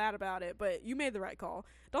you feel bad about it, but you made the right call.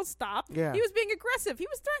 Don't stop. Yeah. He was being aggressive. He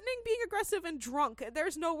was threatening, being aggressive, and drunk.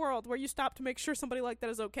 There's no world where you stop to make sure somebody like that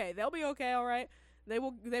is okay. They'll be okay, all right. They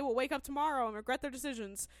will wake up tomorrow and regret their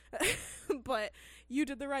decisions. But you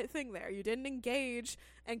did the right thing there. You didn't engage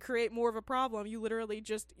and create more of a problem. You literally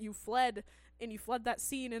you fled, and you fled that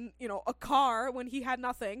scene in, a car when he had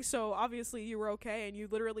nothing. So obviously you were okay, and you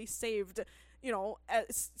literally saved,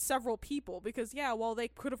 several people, because while they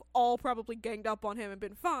could have all probably ganged up on him and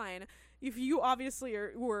been fine, if you obviously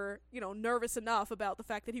were, nervous enough about the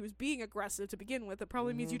fact that he was being aggressive to begin with, it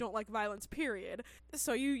probably means you don't like violence, period.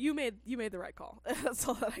 So you made the right call. That's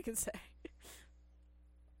all that I can say.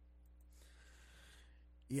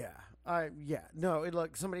 Yeah. No,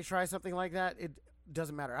 look, somebody tries something like that, it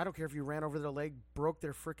doesn't matter. I don't care if you ran over their leg, broke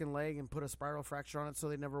their freaking leg, and put a spiral fracture on it so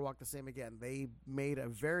they never walk the same again. They made a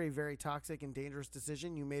very, very toxic and dangerous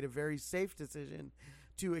decision. You made a very safe decision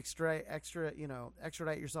to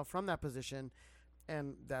extradite yourself from that position,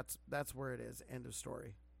 and that's where it is. End of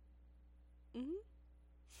story. Mm-hmm.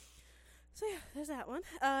 So yeah, there's that one.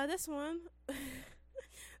 This one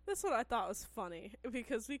I thought was funny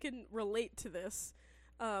because we can relate to this.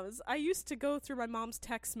 I used to go through my mom's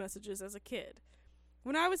text messages as a kid.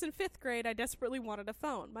 When I was in 5th grade, I desperately wanted a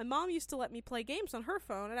phone. My mom used to let me play games on her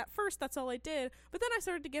phone, and at first that's all I did, but then I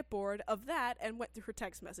started to get bored of that and went through her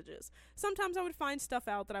text messages. Sometimes I would find stuff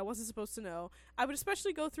out that I wasn't supposed to know. I would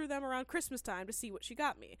especially go through them around Christmas time to see what she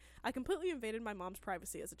got me. I completely invaded my mom's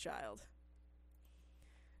privacy as a child.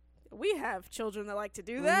 We have children that like to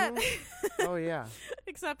do that. Oh, yeah.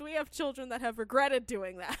 Except we have children that have regretted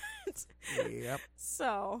doing that. Yep.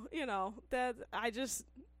 So, that I just...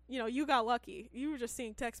 you got lucky. You were just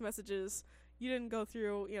seeing text messages. You didn't go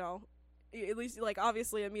through, at least,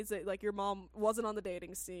 obviously it means that, your mom wasn't on the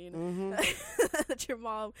dating scene. Mm-hmm. That your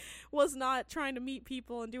mom was not trying to meet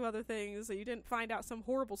people and do other things. So you didn't find out some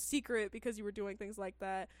horrible secret because you were doing things like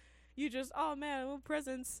that. You just, oh, man, well,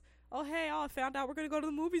 presents. Oh, hey, I found out we're going to go to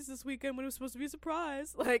the movies this weekend when it was supposed to be a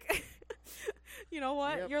surprise. You know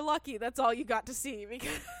what? Yep. You're lucky. That's all you got to see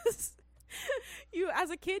because... you as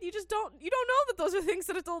a kid you don't know that those are things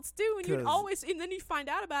that adults do, and then you find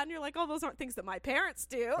out about it and you're like, oh, those aren't things that my parents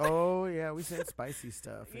do. Oh yeah, we said spicy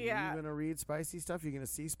stuff. And Yeah. You're gonna read spicy stuff, you're gonna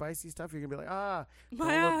see spicy stuff, you're gonna be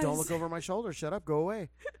like, don't look over my shoulder, shut up, go away.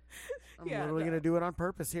 I'm literally gonna do it on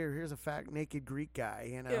purpose. Here's a fat naked Greek guy,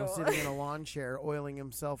 Ew. sitting in a lawn chair oiling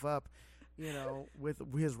himself up, with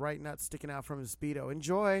his right nut sticking out from his Speedo.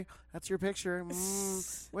 Enjoy, that's your picture.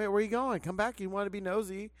 Wait, where are you going? Come back, you want to be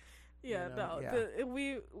nosy. Yeah,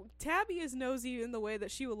 Tabby is nosy in the way that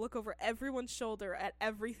she will look over everyone's shoulder at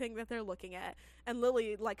everything that they're looking at, and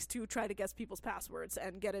Lily likes to try to guess people's passwords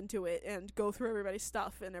and get into it and go through everybody's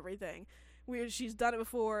stuff and everything. She's done it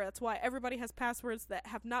before. That's why everybody has passwords that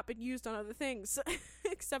have not been used on other things,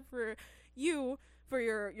 except for you for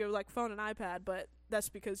your phone and iPad. But that's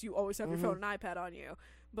because you always have your phone and iPad on you.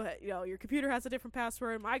 But, your computer has a different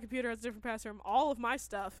password. My computer has a different password. All of my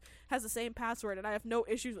stuff has the same password, and I have no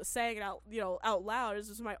issues with saying it out loud. This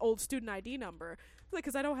is my old student ID number,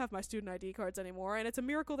 because I don't have my student ID cards anymore, and it's a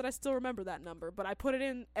miracle that I still remember that number. But I put it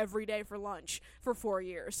in every day for lunch for 4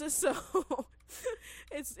 years, so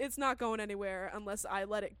it's not going anywhere unless I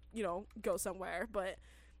let it, go somewhere. But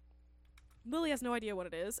Lily has no idea what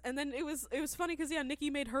it is. And then it was funny because, Nikki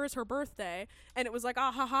made hers her birthday, and it was like,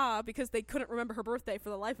 ah, ha, ha, because they couldn't remember her birthday for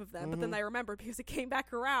the life of them. But then they remembered because it came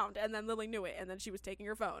back around, and then Lily knew it, and then she was taking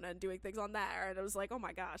her phone and doing things on there, and it was like, oh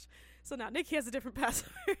my gosh. So now Nikki has a different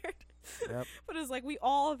password. Yep. But it's like we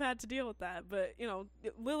all have had to deal with that. But,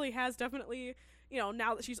 Lily has definitely...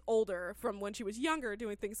 now that she's older, from when she was younger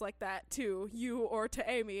doing things like that to you or to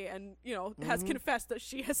Amy, and, has confessed that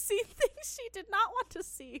she has seen things she did not want to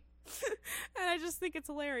see. And I just think it's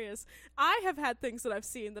hilarious. I have had things that I've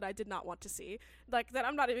seen that I did not want to see, that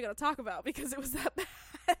I'm not even going to talk about because it was that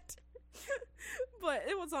bad. But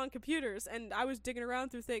it was on computers, and I was digging around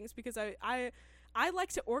through things because I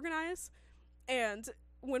like to organize, and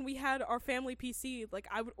when we had our family PC,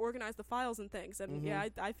 I would organize the files and things, and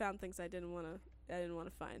I found things I didn't want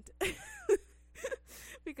to find.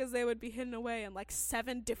 Because they would be hidden away in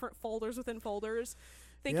 7 different folders within folders,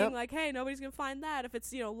 thinking hey, nobody's gonna find that if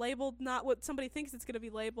it's labeled not what somebody thinks it's gonna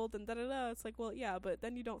be labeled, and da-da-da. It's like, well, yeah, but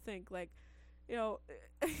then you don't think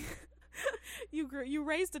you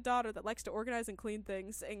raised a daughter that likes to organize and clean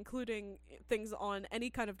things, including things on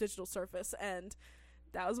any kind of digital surface, and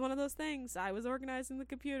that was one of those things. I was organizing the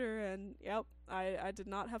computer, and I did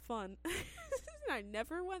not have fun. I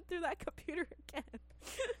never went through that computer again.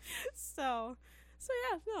 So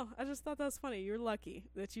yeah, no, I just thought that was funny. You're lucky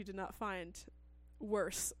that you did not find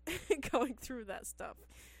worse going through that stuff.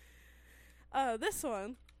 This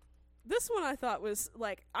one I thought was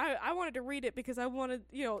I wanted to read it because I wanted,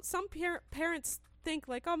 some parents think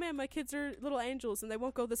oh man, my kids are little angels and they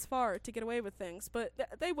won't go this far to get away with things, but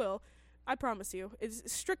they will. I promise you.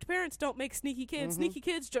 Strict parents don't make sneaky kids. Sneaky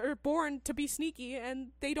kids are born to be sneaky, and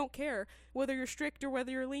they don't care whether you're strict or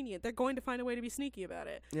whether you're lenient. They're going to find a way to be sneaky about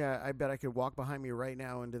it. Yeah, I bet I could walk behind me right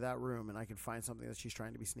now into that room, and I could find something that she's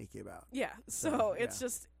trying to be sneaky about. Yeah, so it's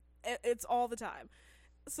just, it's all the time.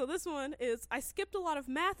 So this one is, I skipped a lot of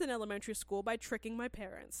math in elementary school by tricking my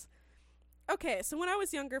parents. Okay, so when I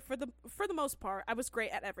was younger, for the most part, I was great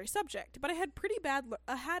at every subject, but I had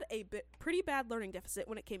a pretty bad learning deficit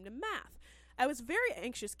when it came to math. I was a very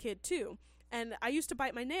anxious kid too, and I used to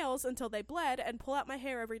bite my nails until they bled and pull out my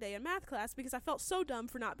hair every day in math class because I felt so dumb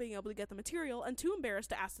for not being able to get the material and too embarrassed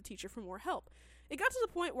to ask the teacher for more help. It got to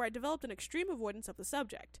the point where I developed an extreme avoidance of the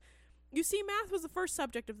subject. You see, math was the first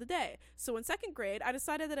subject of the day, so in 2nd grade, I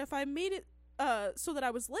decided that if I made it so that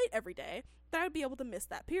I was late every day, that I would be able to miss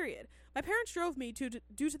that period. My parents drove me due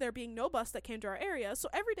to there being no bus that came to our area, so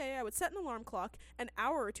every day I would set an alarm clock an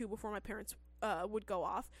hour or two before my parents would go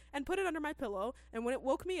off and put it under my pillow, and when it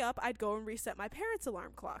woke me up, I'd go and reset my parents'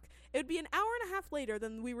 alarm clock. It would be an hour and a half later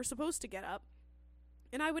than we were supposed to get up,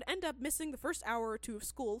 and I would end up missing the first hour or two of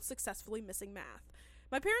school, successfully missing math.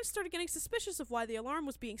 My parents started getting suspicious of why the alarm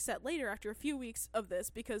was being set later after a few weeks of this,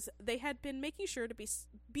 because they had been making sure to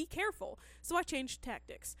be careful, so I changed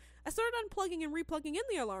tactics. I started unplugging and replugging in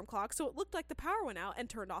the alarm clock so it looked like the power went out and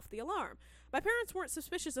turned off the alarm. My parents weren't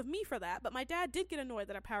suspicious of me for that, but my dad did get annoyed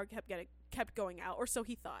that our power kept going out, or so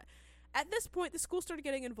he thought. At this point, the school started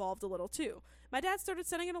getting involved a little too. My dad started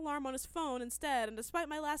setting an alarm on his phone instead, and despite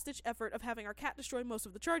my last-ditch effort of having our cat destroy most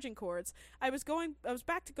of the charging cords, I was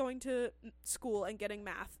back to going to school and getting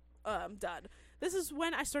math done. This is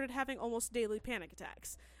when I started having almost daily panic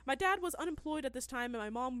attacks. My dad was unemployed at this time, and my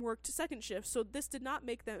mom worked second shift, so this did not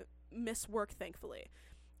make them miss work, thankfully.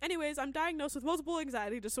 Anyways, I'm diagnosed with multiple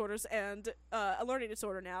anxiety disorders and a learning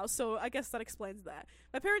disorder now, so I guess that explains that.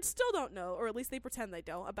 My parents still don't know, or at least they pretend they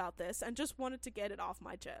don't, about this, and just wanted to get it off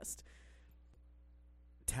my chest.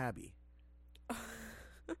 Tabby.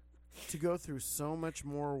 To go through so much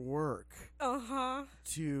more work.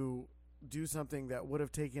 To do something that would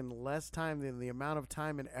have taken less time than the amount of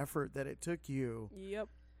time and effort that it took you. Yep.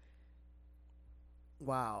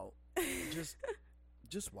 Wow.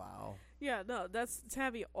 Just wow. Yeah, no, that's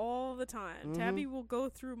Tabby all the time. Mm-hmm. Tabby will go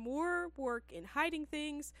through more work in hiding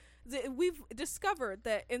things. We've discovered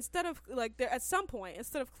that instead of, at some point,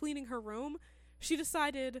 instead of cleaning her room, she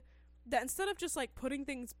decided that instead of just, putting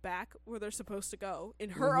things back where they're supposed to go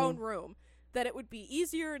in her own room, that it would be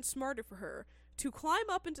easier and smarter for her to climb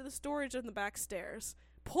up into the storage on the back stairs,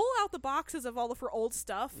 pull out the boxes of all of her old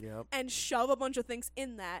stuff, and shove a bunch of things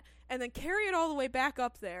in that, and then carry it all the way back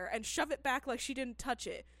up there and shove it back like she didn't touch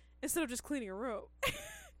it, instead of just cleaning her room.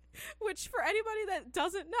 Which, for anybody that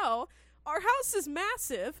doesn't know, our house is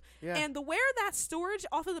massive, and where that storage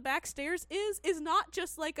off of the back stairs is not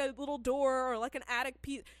just like a little door or like an attic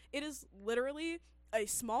piece. It is literally a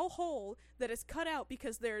small hole that is cut out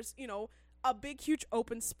because there's, a big, huge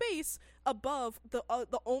open space above the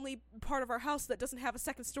only part of our house that doesn't have a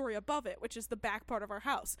second story above it, which is the back part of our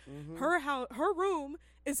house. Mm-hmm. Her room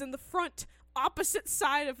is in the front opposite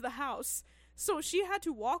side of the house, so she had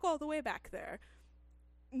to walk all the way back there,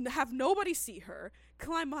 have nobody see her,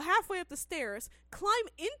 climb halfway up the stairs, climb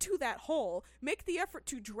into that hole, make the effort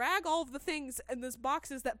to drag all of the things in those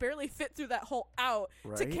boxes that barely fit through that hole out,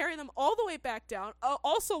 to carry them all the way back down,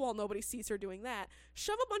 also while nobody sees her doing that,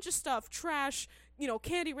 shove a bunch of stuff, trash,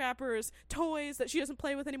 candy wrappers, toys that she doesn't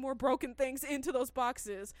play with anymore, broken things into those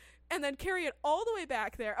boxes, and then carry it all the way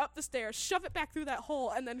back there, up the stairs, shove it back through that hole,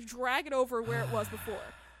 and then drag it over where it was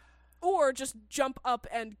before. Or just jump up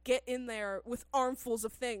and get in there with armfuls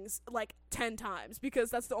of things 10 times, because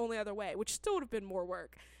that's the only other way, which still would have been more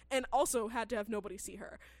work, and also had to have nobody see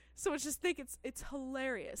her. So I just think it's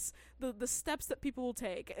hilarious, the steps that people will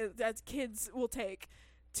take, that kids will take,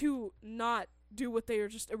 to not do what they were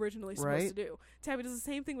just originally supposed to do. Tabby does the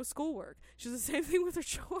same thing with schoolwork. She does the same thing with her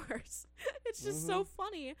chores. It's just so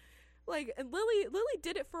funny. And Lily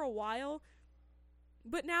did it for a while,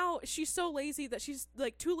 but now she's so lazy that she's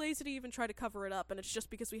too lazy to even try to cover it up, and it's just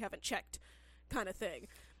because we haven't checked kind of thing.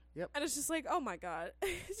 Yep. And it's just oh my god.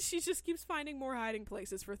 She just keeps finding more hiding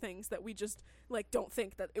places for things that we just don't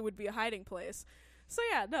think that it would be a hiding place. So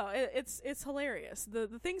yeah, no, it's hilarious. The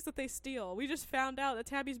things that they steal. We just found out that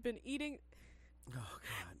Tabby's been eating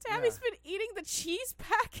Tabby's been eating the cheese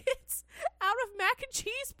packets out of mac and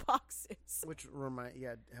cheese boxes. Which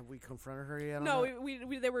have we confronted her yet? No,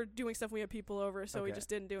 we they were doing stuff. We had people over, so we just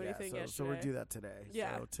didn't do anything yesterday. So we'll do that today.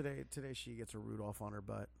 Yeah. So today she gets a Rudolph on her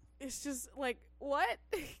butt. It's just what?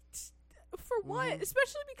 For what?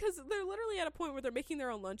 Especially because they're literally at a point where they're making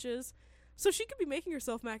their own lunches. So she could be making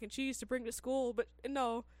herself mac and cheese to bring to school, but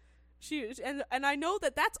no. And I know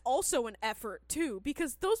that that's also an effort too,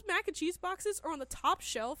 because those mac and cheese boxes are on the top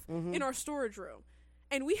shelf in our storage room,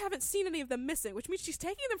 and we haven't seen any of them missing, which means she's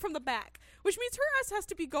taking them from the back, which means her ass has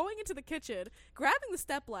to be going into the kitchen, grabbing the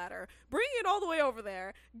stepladder, bringing it all the way over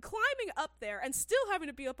there, climbing up there, and still having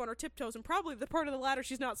to be up on her tiptoes and probably the part of the ladder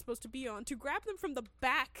she's not supposed to be on, to grab them from the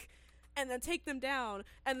back and then take them down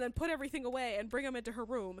and then put everything away and bring them into her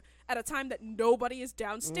room at a time that nobody is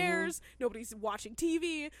downstairs, nobody's watching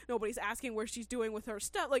TV, nobody's asking where she's doing with her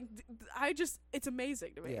stuff. It's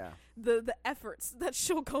amazing to me. Yeah. The efforts that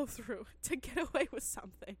she'll go through to get away with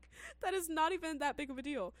something that is not even that big of a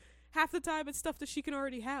deal. Half the time it's stuff that she can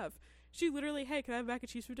already have. She literally, hey, can I have mac and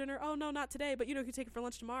cheese for dinner? Oh, no, not today, but you can take it for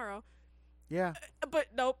lunch tomorrow. Yeah. But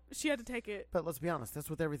nope, she had to take it. But let's be honest, that's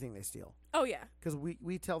with everything they steal. Oh, yeah. Because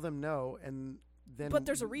we tell them no, and then But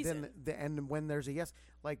there's a reason. And when there's a yes,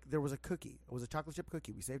 like there was a cookie. It was a chocolate chip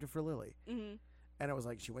cookie. We saved it for Lily. Mm-hmm. And it was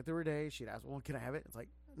like, she went through her day. She'd ask, well, can I have it? It's like,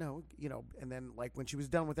 no, and then like when she was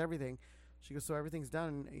done with everything, she goes, so everything's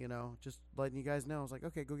done, just letting you guys know. I was like,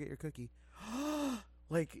 okay, go get your cookie.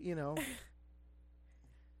 Like,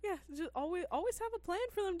 Yeah, just always have a plan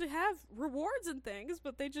for them to have rewards and things,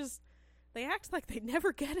 but they act like they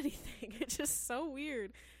never get anything. It's just so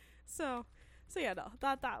weird. So yeah, no,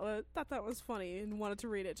 thought that was funny and wanted to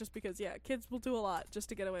read it just because, yeah, kids will do a lot just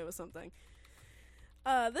to get away with something.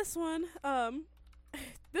 This one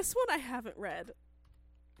I haven't read,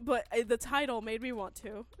 but the title made me want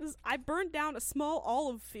to. I burned down a small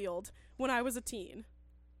olive field when I was a teen.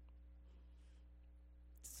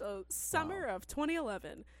 So, summer of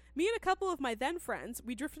 2011. Me and a couple of my then friends,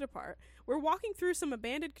 we drifted apart. We're walking through some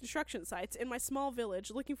abandoned construction sites in my small village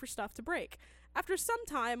looking for stuff to break. After some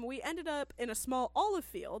time, we ended up in a small olive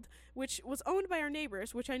field, which was owned by our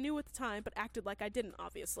neighbors, which I knew at the time, but acted like I didn't,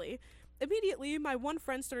 obviously. Immediately, my one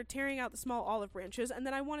friend started tearing out the small olive branches, and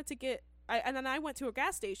then I went to a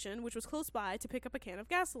gas station, which was close by, to pick up a can of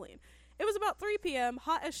gasoline. It was about 3 p.m.,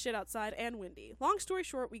 hot as shit outside, and windy. Long story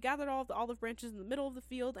short, we gathered all of the olive branches in the middle of the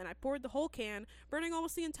field, and I poured the whole can, burning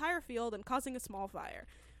almost the entire field and causing a small fire.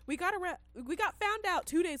 We got found out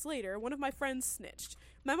 2 days later. One of my friends snitched.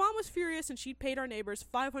 My mom was furious, and she'd paid our neighbors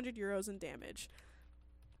 €500 in damage.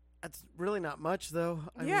 That's really not much, though.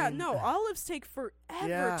 I mean, no, olives take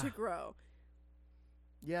forever to grow.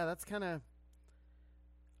 Yeah, that's kind of...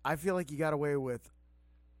 I feel like you got away with...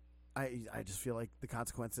 I just feel like the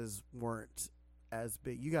consequences weren't as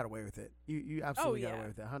big. You got away with it. You absolutely got away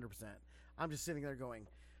with it, 100%. I'm just sitting there going,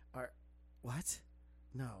 what?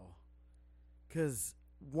 No. Because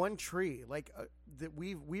one tree, like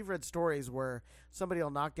we've read stories where somebody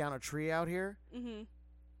will knock down a tree out here, mm-hmm.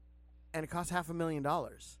 and it costs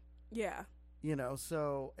 $500,000. Yeah.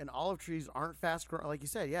 So, and olive trees aren't fast growing, like you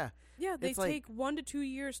said, yeah. Yeah, they take 1 to 2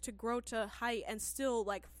 years to grow to height, and still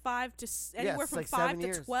like anywhere from 5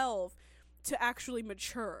 to 12 to actually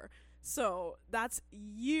mature. So that's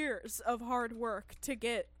years of hard work to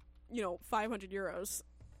get, €500.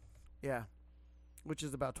 Yeah, which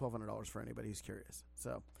is about $1,200 for anybody who's curious.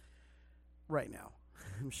 So, right now,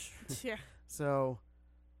 I'm sure. Yeah. So,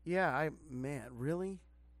 yeah, really.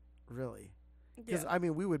 Because, I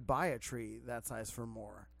mean, we would buy a tree that size for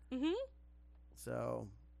more. Mm-hmm. So,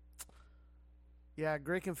 yeah,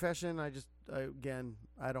 great confession. I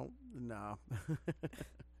don't know.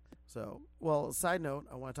 So, well, side note,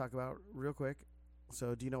 I want to talk about real quick.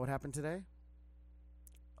 So, do you know what happened today?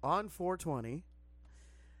 On 4/20,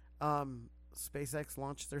 SpaceX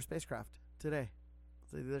launched their spacecraft today.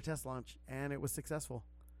 So they did their test launch, and it was successful.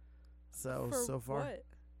 So far, what?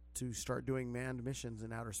 To start doing manned missions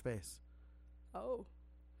in outer space. Oh.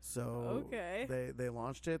 So okay. They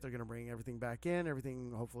launched it. They're going to bring everything back in.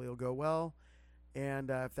 Everything hopefully will go well. And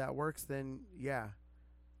if that works, then yeah.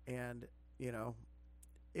 And,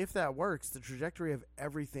 if that works, the trajectory of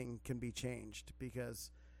everything can be changed,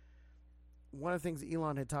 because one of the things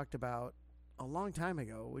Elon had talked about a long time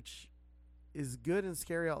ago, which is good and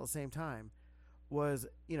scary all at the same time, was,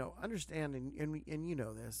 understand, and you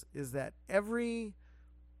know this, is that every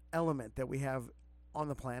element that we have on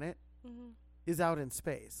the planet mm-hmm. is out in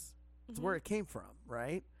space. It's mm-hmm. where it came from,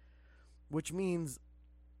 right? Which means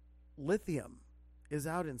lithium is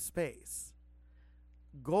out in space.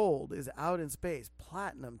 Gold is out in space.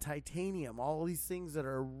 Platinum, titanium, all these things that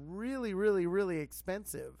are really, really, really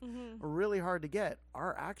expensive, mm-hmm. or really hard to get,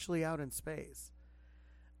 are actually out in space.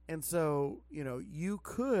 And so, you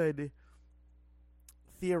could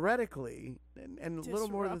theoretically, and a little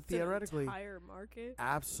more than theoretically, entire market.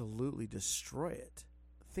 Absolutely destroy it.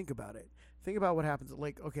 Think about it. Think about what happens.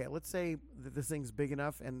 Like, okay, let's say that this thing's big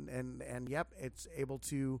enough and yep, it's able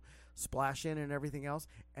to splash in and everything else,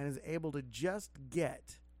 and is able to just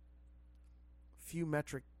get a few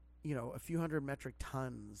hundred metric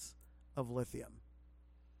tons of lithium.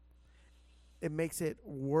 It makes it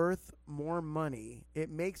worth more money. It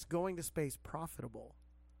makes going to space profitable.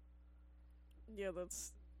 Yeah,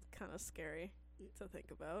 that's kind of scary to think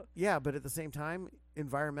about. Yeah, but at the same time,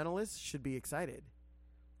 environmentalists should be excited.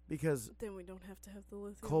 Because then we don't have to have the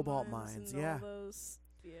lithium cobalt mines yeah. all those,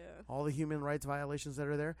 yeah. All the human rights violations that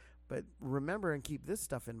are there. But remember and keep this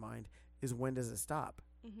stuff in mind, is when does it stop?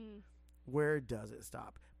 Mm-hmm. Where does it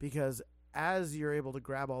stop? Because as you're able to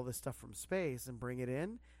grab all this stuff from space and bring it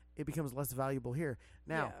in, it becomes less valuable here.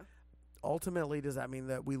 Now, ultimately, does that mean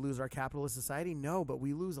that we lose our capitalist society? No, but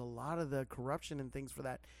we lose a lot of the corruption and things for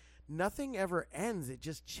that. Nothing ever ends. It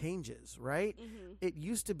just changes, right? Mm-hmm. It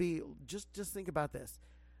used to be, just think about this,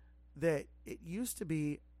 that it used to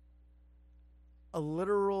be a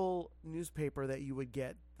literal newspaper that you would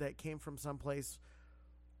get that came from someplace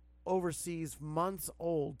overseas, months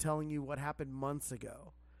old, telling you what happened months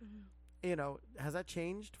ago. Mm-hmm. Has that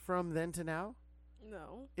changed from then to now?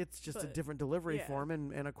 No. It's just a different delivery form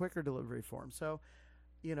and a quicker delivery form. So,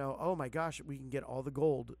 oh my gosh, we can get all the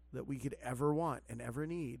gold that we could ever want and ever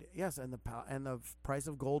need. Yes, and the price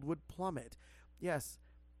of gold would plummet. Yes,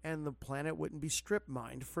 and the planet wouldn't be strip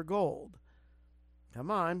mined for gold.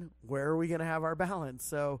 Come on, where are we going to have our balance?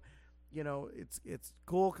 So, it's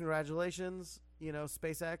cool. Congratulations,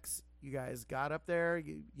 SpaceX. You guys got up there.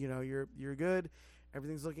 You're good.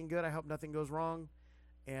 Everything's looking good. I hope nothing goes wrong.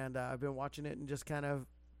 And I've been watching it and just kind of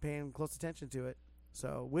paying close attention to it.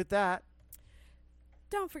 So with that,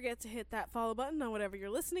 don't forget to hit that follow button on whatever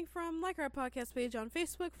you're listening from. Like our podcast page on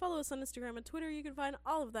Facebook. Follow us on Instagram and Twitter. You can find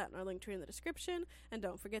all of that in our link tree in the description. And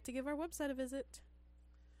don't forget to give our website a visit.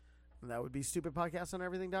 And that would be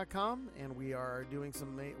stupidpodcastoneverything.com. And we are doing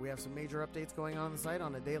we have some major updates going on the site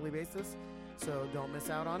on a daily basis. So don't miss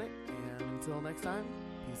out on it. And until next time,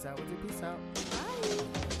 peace out with you. Peace out. Bye.